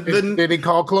 Did he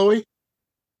call Chloe?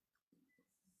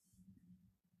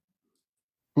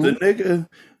 The nigga,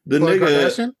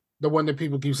 Kardashian? The one that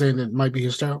people keep saying that might be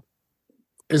his child?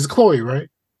 Is Chloe, right?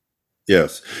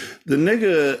 Yes. The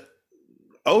nigga,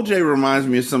 OJ reminds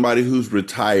me of somebody who's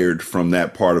retired from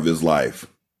that part of his life.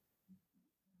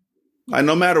 Like,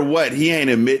 no matter what, he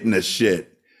ain't admitting the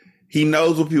shit. He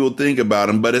knows what people think about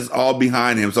him, but it's all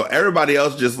behind him. So everybody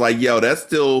else just like, yo, that's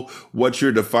still what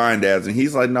you're defined as. And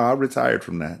he's like, no, I retired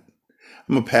from that.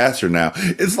 I'm a pastor now.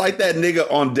 It's like that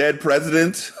nigga on Dead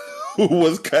Presidents who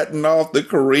was cutting off the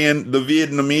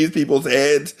Vietnamese people's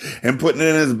heads and putting it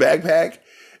in his backpack,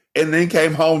 and then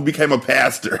came home and became a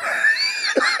pastor.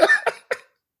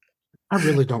 I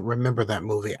really don't remember that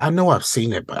movie. I know I've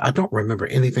seen it, but I don't remember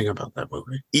anything about that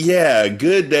movie. Yeah,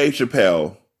 good Dave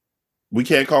Chappelle. We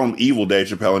can't call him evil Dave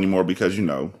Chappelle anymore because, you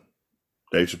know,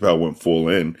 Dave Chappelle went full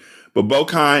in. But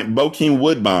Bokeem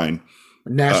Woodbine.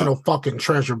 National fucking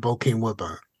treasure, Bokeem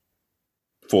Woodbine.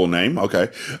 Full name, okay.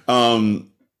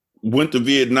 Went to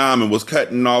Vietnam and was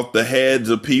cutting off the heads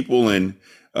of people and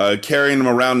carrying them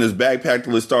around in his backpack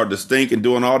till it started to stink and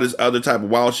doing all this other type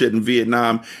of wild shit in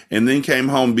Vietnam, and then came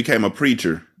home and became a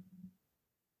preacher.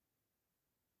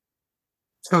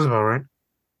 Sounds about right.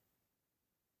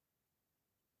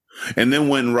 And then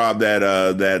went and robbed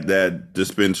that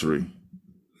dispensary.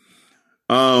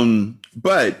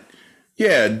 But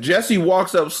yeah, Jesse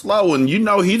walks up slow, and you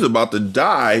know he's about to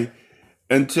die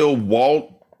until Walt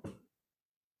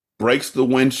breaks the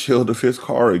windshield of his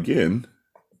car again.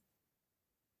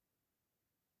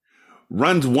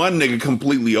 Runs one nigga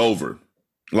completely over,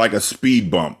 like a speed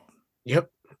bump. Yep.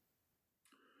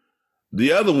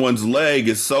 The other one's leg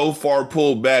is so far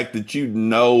pulled back that you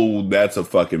know that's a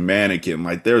fucking mannequin.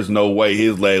 Like, there's no way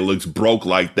his leg looks broke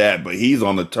like that, but he's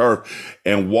on the turf.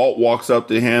 And Walt walks up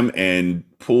to him and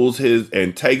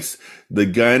takes the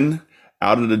gun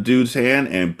out of the dude's hand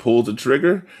and pulls the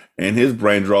trigger, and his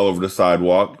brains are all over the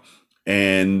sidewalk.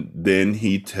 And then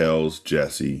he tells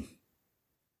Jesse,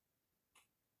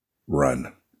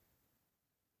 run.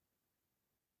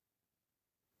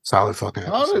 Solid fucking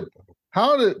episode.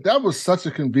 How did that was such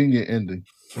a convenient ending.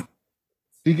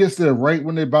 He gets there right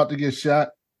when they're about to get shot.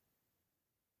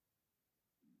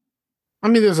 I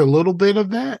mean, there's a little bit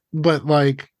of that, but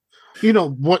like, you know,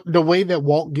 what the way that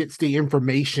Walt gets the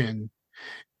information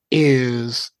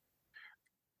is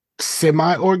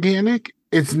semi-organic.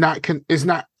 It's not.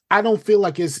 I don't feel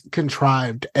like it's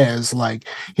contrived as like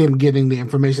him getting the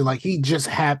information. Like he just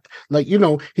like, you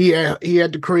know, he had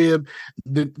the crib,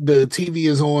 the TV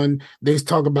is on. They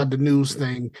talk about the news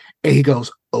thing, and he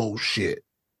goes, "Oh shit."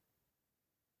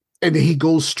 And then he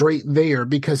goes straight there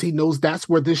because he knows that's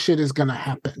where this shit is gonna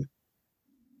happen.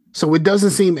 So it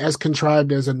doesn't seem as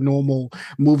contrived as a normal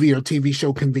movie or TV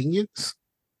show convenience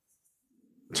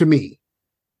to me.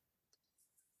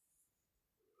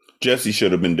 Jesse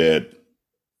should have been dead.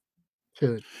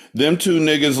 Should. Them two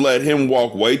niggas let him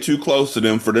walk way too close to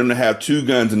them for them to have two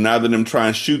guns and neither of them try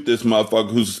and shoot this motherfucker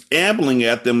who's ambling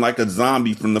at them like a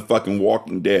zombie from the fucking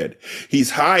Walking Dead. He's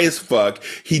high as fuck.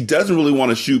 He doesn't really want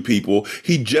to shoot people.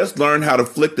 He just learned how to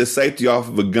flick the safety off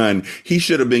of a gun. He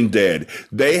should have been dead.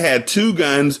 They had two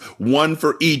guns, one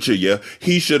for each of you.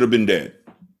 He should have been dead.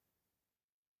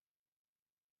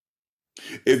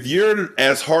 If you're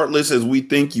as heartless as we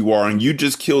think you are and you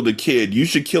just killed a kid, you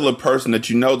should kill a person that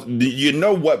you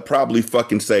know what probably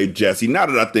fucking saved Jesse. Now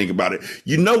that I think about it,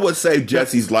 you know what saved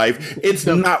Jesse's life? It's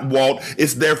not Walt.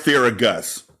 It's their fear of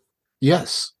Gus.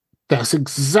 Yes. That's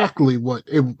exactly what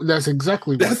that's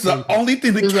the only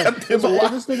thing that kept him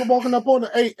alive. This nigga walking up on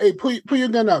it. Hey, put your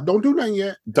gun out. Don't do nothing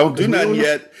yet. Don't do nothing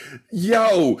yet.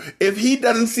 Yo, if he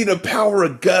doesn't see the power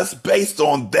of Gus based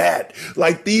on that,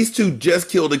 like these two just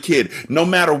killed a kid. No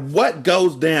matter what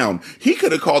goes down, he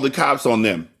could have called the cops on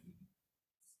them.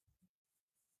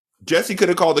 Jesse could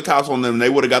have called the cops on them and they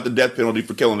would have got the death penalty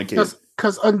for killing a kid.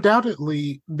 Because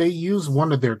undoubtedly they use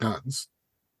one of their guns.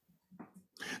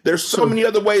 There's so many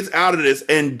other ways out of this,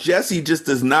 and Jesse just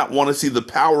does not want to see the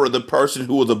power of the person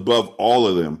who was above all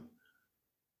of them.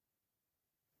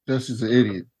 Jesse's an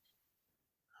idiot.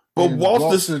 But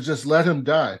Walt's just let him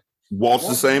die. Walt's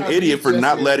the same idiot for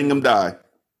not letting him die.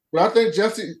 But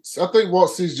I think Walt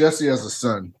sees Jesse as a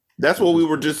son. That's what we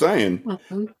were just saying.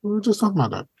 We were just talking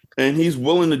about that. And he's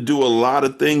willing to do a lot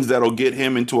of things that'll get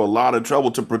him into a lot of trouble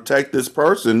to protect this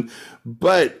person,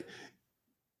 but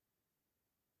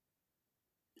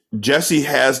Jesse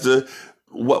has to.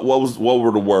 What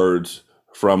were the words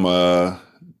from that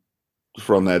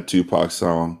Tupac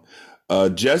song?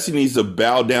 Jesse needs to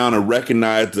bow down and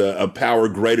recognize a power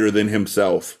greater than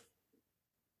himself.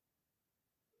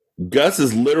 Gus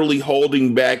is literally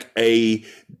holding back a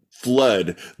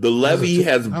flood. The levee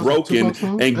has broken,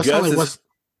 and Gus is.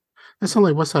 That sounds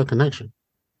like West Side Connection.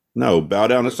 No, bow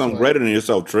down to something greater than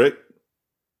yourself, Trick.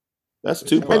 That's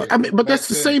Tupac. I mean, but that's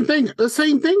the same thing. The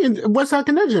same thing in West Side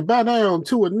Connection. Bow down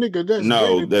to a nigga.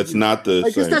 That's not the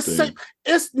same thing.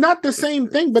 It's not the same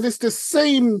thing, but it's the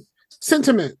same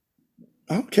sentiment.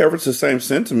 I don't care if it's the same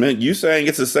sentiment. You saying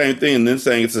it's the same thing and then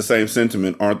saying it's the same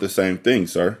sentiment aren't the same thing,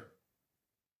 sir.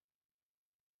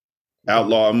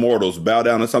 Outlaw Immortals. Bow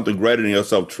down to something greater than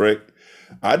yourself, Trick.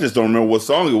 I just don't remember what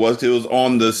song it was. It was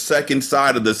on the second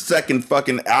side of the second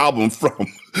fucking album from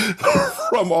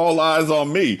All Eyes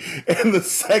on Me. And the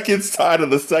second side of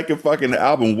the second fucking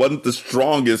album wasn't the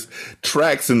strongest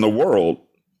tracks in the world.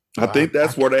 I think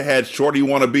that's where they had Shorty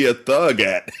Wanna Be a Thug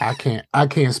at. I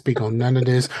can't speak on none of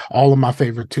this. All of my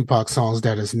favorite Tupac songs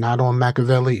that is not on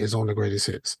Machiavelli is on the greatest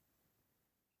hits.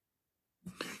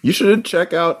 You should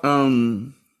check out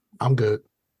I'm good.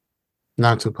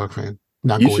 Not a Tupac fan.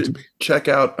 Not going to be. Check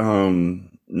out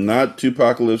not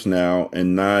Tupacalypse Now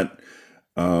and not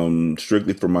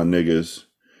Strictly for My Niggas.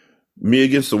 Me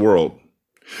Against the World.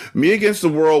 Me Against the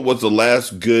World was the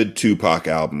last good Tupac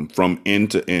album from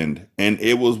end to end. And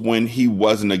it was when he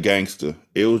wasn't a gangster.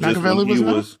 It was just when he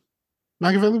was.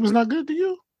 Machiavelli was not good to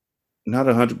you? Not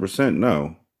 100%,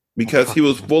 no. Because he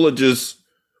was full of just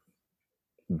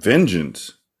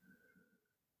vengeance.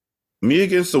 Me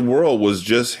Against the World was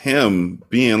just him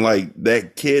being like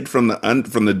that kid from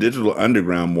the digital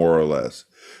underground, more or less,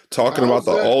 talking about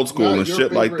the old school and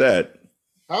shit like that.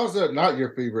 How is that not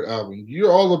your favorite album?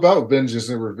 You're all about vengeance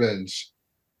and revenge.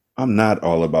 I'm not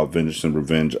all about vengeance and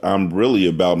revenge. I'm really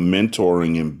about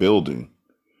mentoring and building.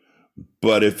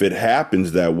 But if it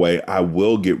happens that way, I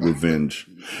will get revenge.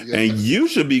 Yes. And you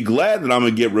should be glad that I'm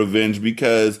going to get revenge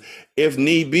because if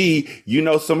need be, you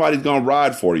know somebody's going to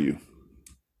ride for you.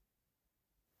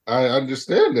 I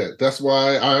understand that. That's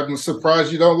why I'm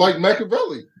surprised you don't like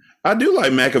Machiavelli. I do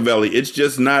like Machiavelli. It's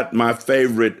just not my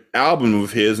favorite album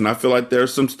of his, and I feel like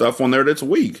there's some stuff on there that's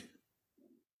weak.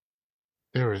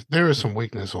 There is some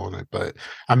weakness on it, but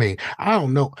I mean, I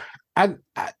don't know.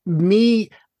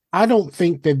 I don't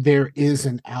think that there is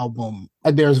an album.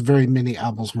 There's very many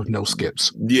albums with no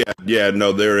skips. Yeah,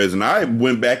 no, there is. And I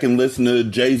went back and listened to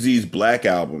Jay-Z's Black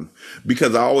album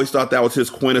because I always thought that was his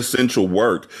quintessential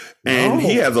work. And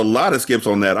he has a lot of skips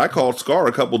on that. I called Scar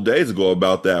a couple days ago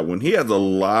about that one. He has a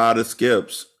lot of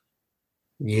skips.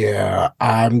 Yeah,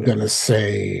 I'm gonna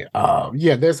say,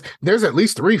 there's at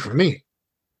least 3 for me.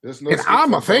 There's no. And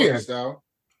I'm a fan.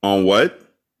 On what?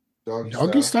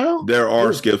 Doggy style? There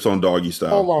are skips on Doggy Style.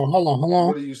 Hold on.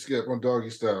 What do you skip on Doggy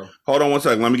Style? Hold on 1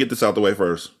 second. Let me get this out the way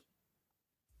first.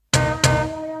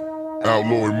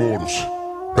 Outlaw immortals.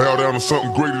 Bow down to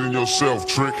something greater than yourself,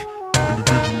 Trick.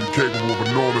 Individually capable of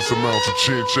enormous amounts of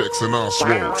chin checks and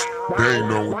oswalds. They ain't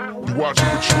knowing. You watching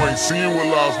but you ain't seeing what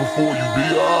lies before you,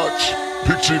 biatch.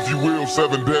 Picture, if you will,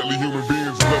 7 deadly human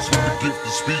beings blessed with the gift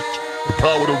of speech. The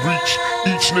power to reach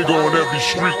each nigga on every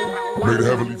street. May the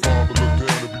Heavenly Father look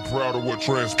down and be proud of what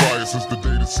transpired since the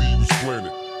day the seed was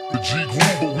planted. The G grew,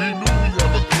 but we knew we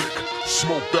have a click.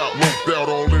 Smoked out, loped out,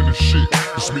 all in the shit.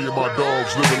 It's me and my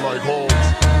dogs living like hogs.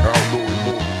 Outlaw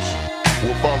immortals.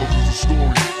 What follows is a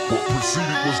story. What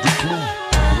preceded was the clue.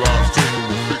 Lives taken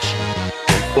with fiction.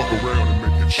 Don't fuck around and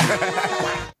make it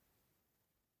true.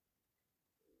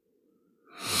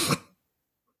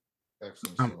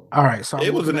 All right, so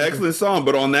it was an excellent song,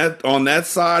 but on that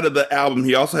side of the album,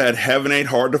 he also had Heaven Ain't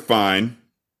Hard to Find.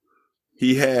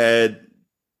 He had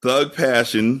Thug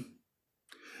Passion,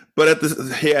 but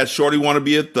he had Shorty Wanna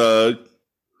Be a Thug.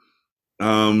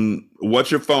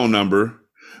 What's Your Phone Number?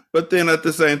 But then at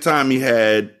the same time, he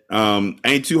had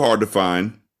Ain't Too Hard to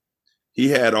Find. He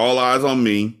had All Eyes on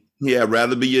Me. He had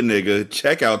Rather Be Your Nigga.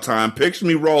 Checkout Time. Picture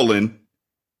Me Rolling.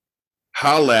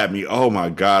 Holla at Me. Oh my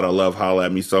God, I love Holla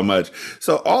at Me so much.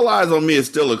 So All Eyes on Me is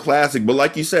still a classic, but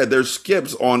like you said, there's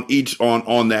skips on each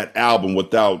on that album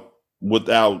without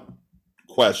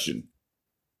question.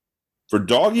 For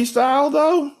Doggy Style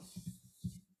though,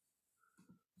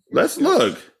 let's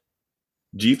look.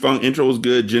 G-Funk intro was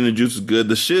good. Gin and Juice is good.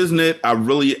 The Shiznit,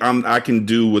 I can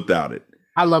do without it.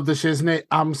 I love the Shiznit.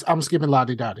 I'm skipping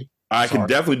Lottie Dottie. I can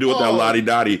definitely do without Lottie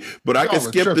Dottie, but I can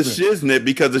skip the Shiznit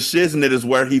because the Shiznit is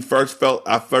where I first felt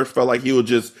like he was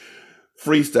just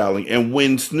freestyling. And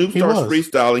when Snoop starts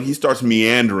freestyling, he starts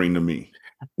meandering to me.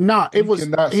 No, it was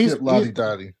not skip Lottie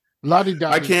Dottie. Lottie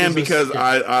Dottie. I can because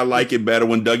I like it better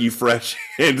when Dougie Fresh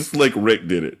and Slick Rick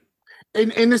did it.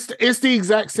 And it's the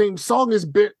exact same song.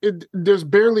 There's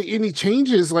barely any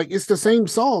changes. Like it's the same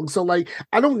song. So like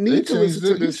I don't need to listen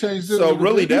to this. So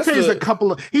really, he changed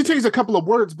a couple of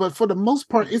words, but for the most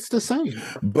part, it's the same.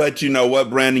 But you know what,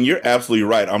 Brandon? You're absolutely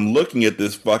right. I'm looking at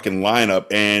this fucking lineup,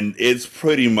 and it's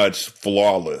pretty much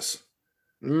flawless.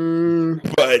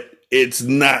 But it's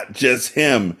not just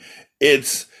him.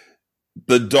 It's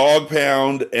the Dog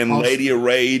Pound and Lady of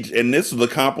Rage, and this is a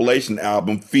compilation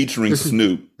album featuring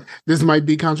Snoop. This might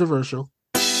be controversial,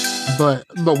 but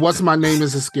What's My Name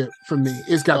is a skip for me.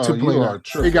 It's got 2 played out.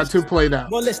 It got 2 played out.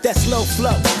 Well, it's that slow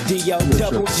flow,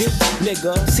 D-O-double-G,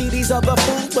 nigga. See these other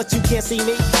fools, but you can't see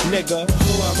me, nigga.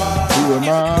 Who am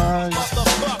I?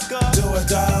 Motherfucker. Do or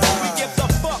die. We give the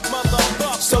fuck,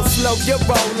 motherfucker. So slow your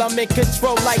roll, I'm in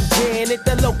control like Janet.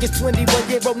 The locust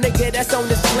 21-year-old nigga that's on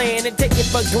this planet. Take it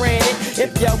for granted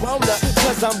if you wanna,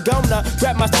 cause I'm gonna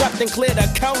grab my strap and clear the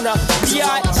corner.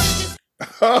 Biatch.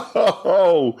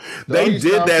 Oh, they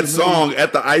did that song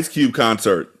at the Ice Cube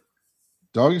concert.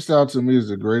 Doggy Style to me is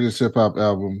the greatest hip hop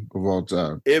album of all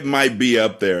time. It might be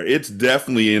up there. It's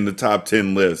definitely in the top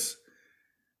 10 list.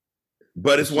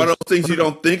 But it's one of those things you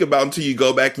don't think about until you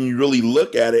go back and you really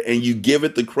look at it and you give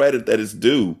it the credit that it's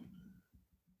due.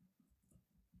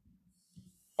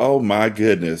 Oh my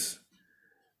goodness.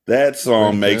 That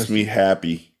song makes me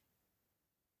happy.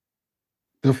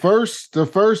 The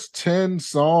first 10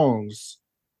 songs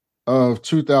of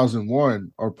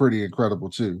 2001 are pretty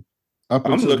incredible too.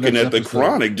 I'm looking at the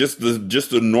Chronic, just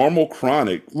the normal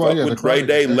Chronic. Well, yeah, with Dre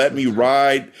Day, Let Me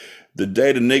Ride, The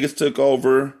Day the Niggas Took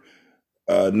Over,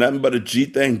 Nothing But a G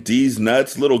Thing, D's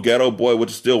Nuts, Little Ghetto Boy,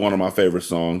 which is still one of my favorite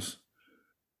songs.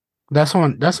 That's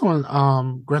on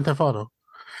Grand Theft Auto.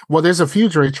 Well, there's a few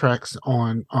Dre tracks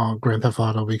on Grand Theft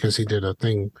Auto because he did a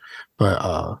thing,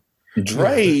 but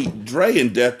Dre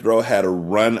and Death Row had a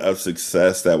run of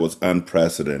success that was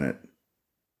unprecedented.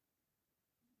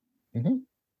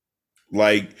 Mm-hmm.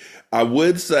 Like, I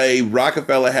would say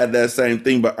Rockefeller had that same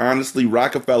thing, but honestly,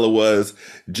 Rockefeller was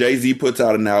Jay-Z puts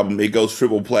out an album, it goes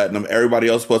triple platinum. Everybody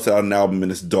else puts out an album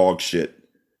and it's dog shit.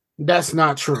 That's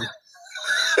not true.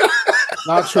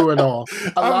 Not true at all.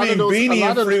 Beanie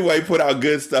and Freeway put out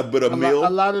good stuff, but a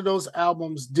lot of those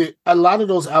albums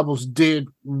did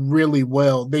really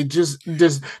well. They just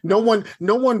no one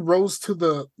rose to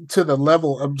the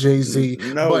level of Jay-Z.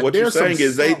 No, what you're saying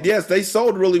is they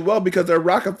sold really well because they're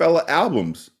Rockefeller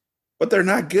albums, but they're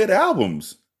not good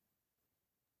albums.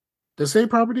 The same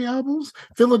property albums,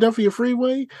 Philadelphia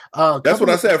Freeway. That's what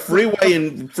I said. Freeway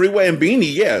and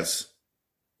Beanie, yes.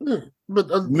 Yeah, but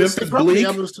Memphis Bleak.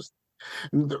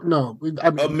 No,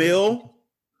 Emil,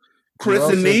 Chris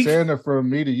and Neek. Santana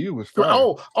from Me to You was fire.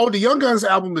 Oh, the Young Guns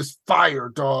album is fire,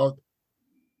 dog.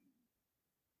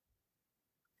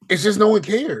 It's just no one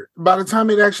cared. By the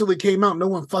time it actually came out, no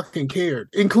one fucking cared,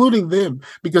 including them,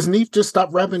 because Neef just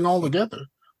stopped rapping altogether.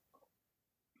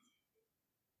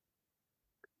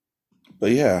 But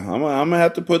yeah, I'm gonna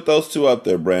have to put those two up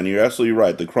there, Brandon. You're absolutely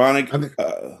right. The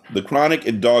Chronic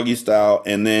and Doggy Style,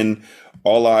 and then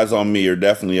All Eyes on Me are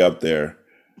definitely up there.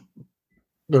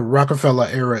 The Rockefeller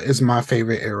era is my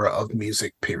favorite era of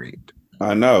music, period.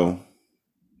 I know.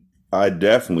 I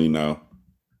definitely know.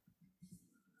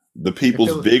 The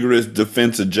people's vigorous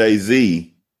defense of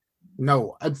Jay-Z.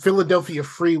 No, Philadelphia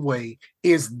Freeway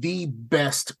is the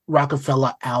best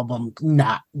Rockefeller album,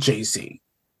 not Jay-Z.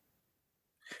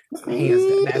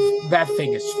 That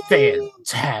thing is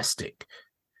fantastic.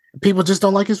 People just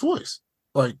don't like his voice.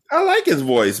 Like, I like his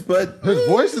voice, but his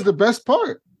voice is the best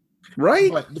part,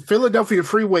 right? But the Philadelphia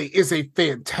Freeway is a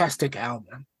fantastic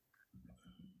album.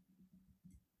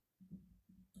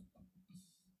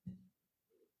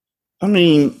 I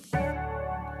mean,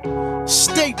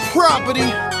 state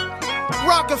property,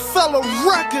 Rockefeller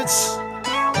Records.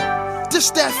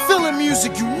 This that feeling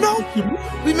music, you know.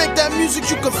 We make that music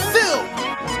you can feel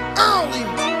early.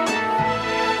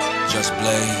 Just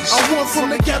blaze. I went from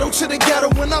the ghetto to the ghetto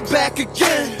and I'm back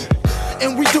again.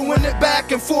 And we doing it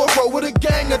back and forth with a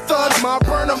gang of thugs. My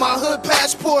burner, my hood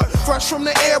passport. Fresh from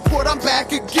the airport, I'm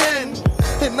back again.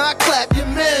 And I clap your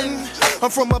men. I'm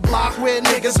from a block where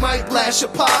niggas might blast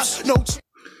your pops. No.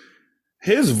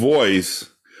 His voice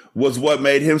was what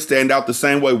made him stand out the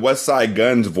same way West Side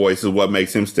Gun's voice is what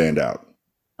makes him stand out.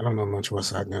 I don't know much West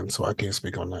Side Gun, so I can't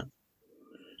speak on that.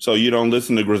 So you don't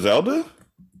listen to Griselda?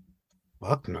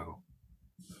 Fuck no.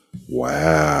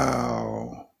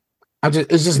 Wow.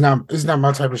 It's not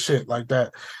my type of shit like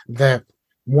that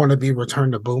wannabe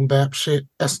return to boom bap shit.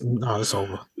 It's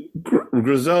over.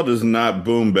 Griselda's not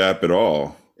boom bap at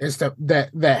all. It's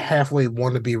that halfway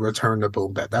wannabe return to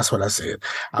boom bap. That's what I said.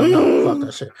 Fuck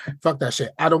that shit. Fuck that shit.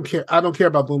 I don't care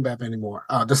about boom bap anymore.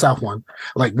 The South one.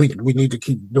 Like we need to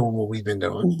keep doing what we've been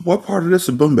doing. What part of this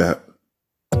is boom bap?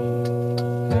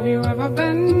 Have you ever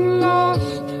been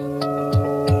lost?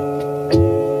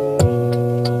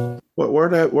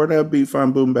 Where that beat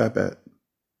find boom bap at?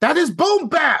 That is boom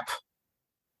bap.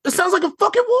 It sounds like a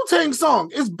fucking Wu-Tang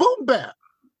song. It's boom bap.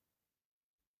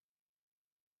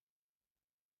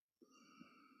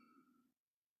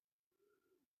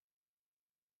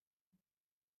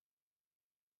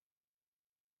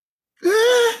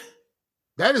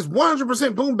 That is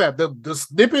 100% boom bap. The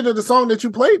snippet of the song that you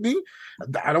played me,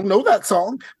 I don't know that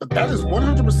song, but that is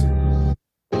 100%.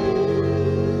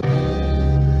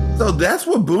 So that's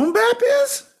what boom bap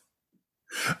is?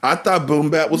 I thought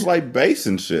boom bap was like bass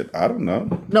and shit. I don't know.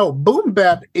 No, boom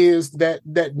bap is that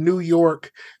New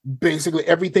York. Basically,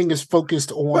 everything is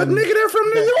focused on. But nigga, they're from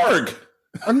New York.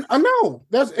 I know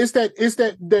it's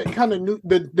that kind of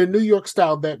the New York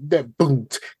style that boom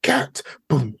cat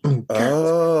boom boom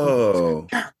cat,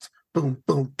 cat boom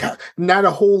boom cat. Not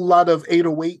a whole lot of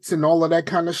 808s and all of that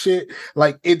kind of shit.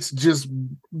 Like it's just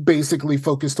basically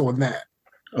focused on that.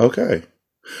 Okay,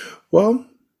 well,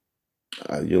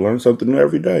 you learn something new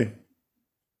every day.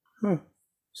 Huh?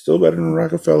 Still better than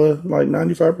Rockefeller, like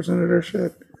 95% of their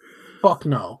shit. Fuck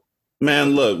no.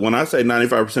 Man, look, when I say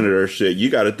 95% of their shit,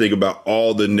 you got to think about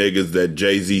all the niggas that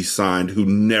Jay-Z signed who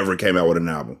never came out with an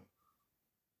album.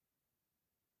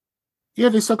 Yeah,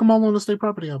 they stuck them all on the State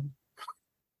Property album.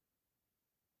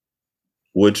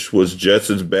 Which was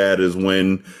just as bad as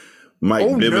when Mike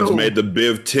Bivens made the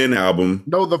Biv 10 album.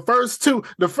 No, the first two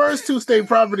State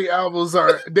Property albums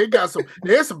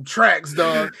there's some tracks,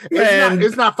 dog.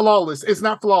 It's not flawless. It's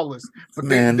not flawless. But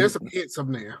there's some hits up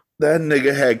there. That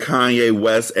nigga had Kanye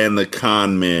West and the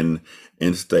Con Men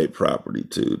in State Property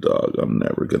too, dog. I'm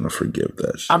never gonna forgive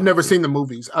that shit. I've never seen the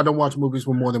movies. I don't watch movies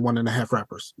with more than 1.5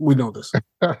 rappers. We know this.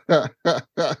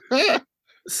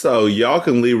 So y'all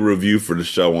can leave a review for the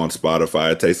show on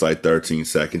Spotify. It takes like 13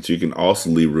 seconds. You can also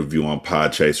leave a review on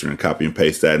Podchaser and copy and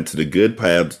paste that into the Good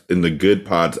Pods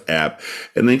app,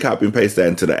 and then copy and paste that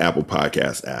into the Apple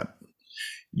Podcast app.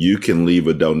 You can leave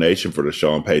a donation for the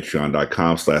show on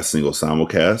patreon.com/single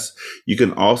simulcast. You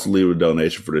can also leave a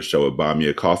donation for the show at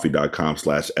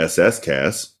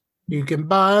buymeacoffee.com/sscast. You can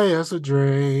buy us a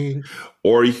drink.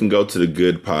 Or you can go to the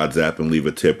Good Pods app and leave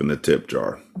a tip in the tip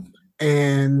jar.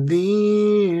 And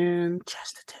then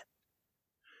just a tip.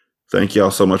 Thank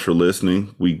y'all so much for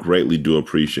listening. We greatly do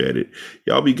appreciate it.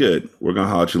 Y'all be good. We're going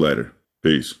to holler at you later.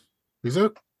 Peace. Peace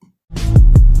out.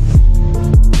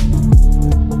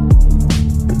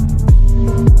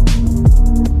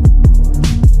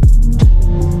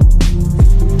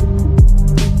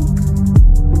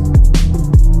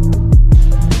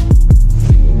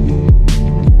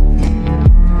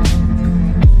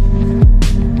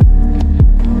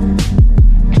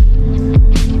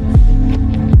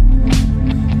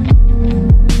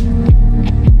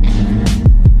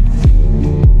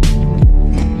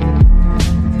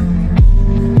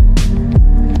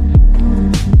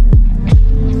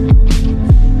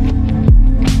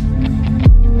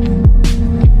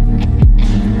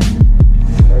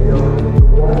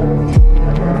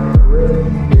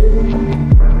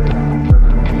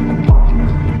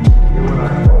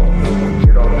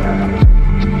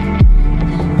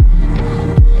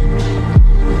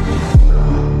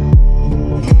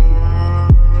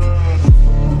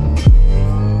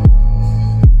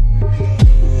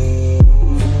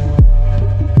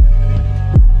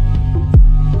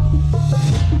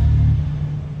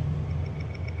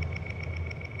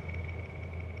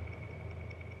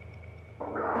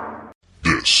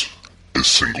 This is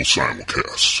Single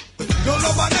Simulcast. Don't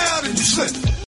know by now that you slip.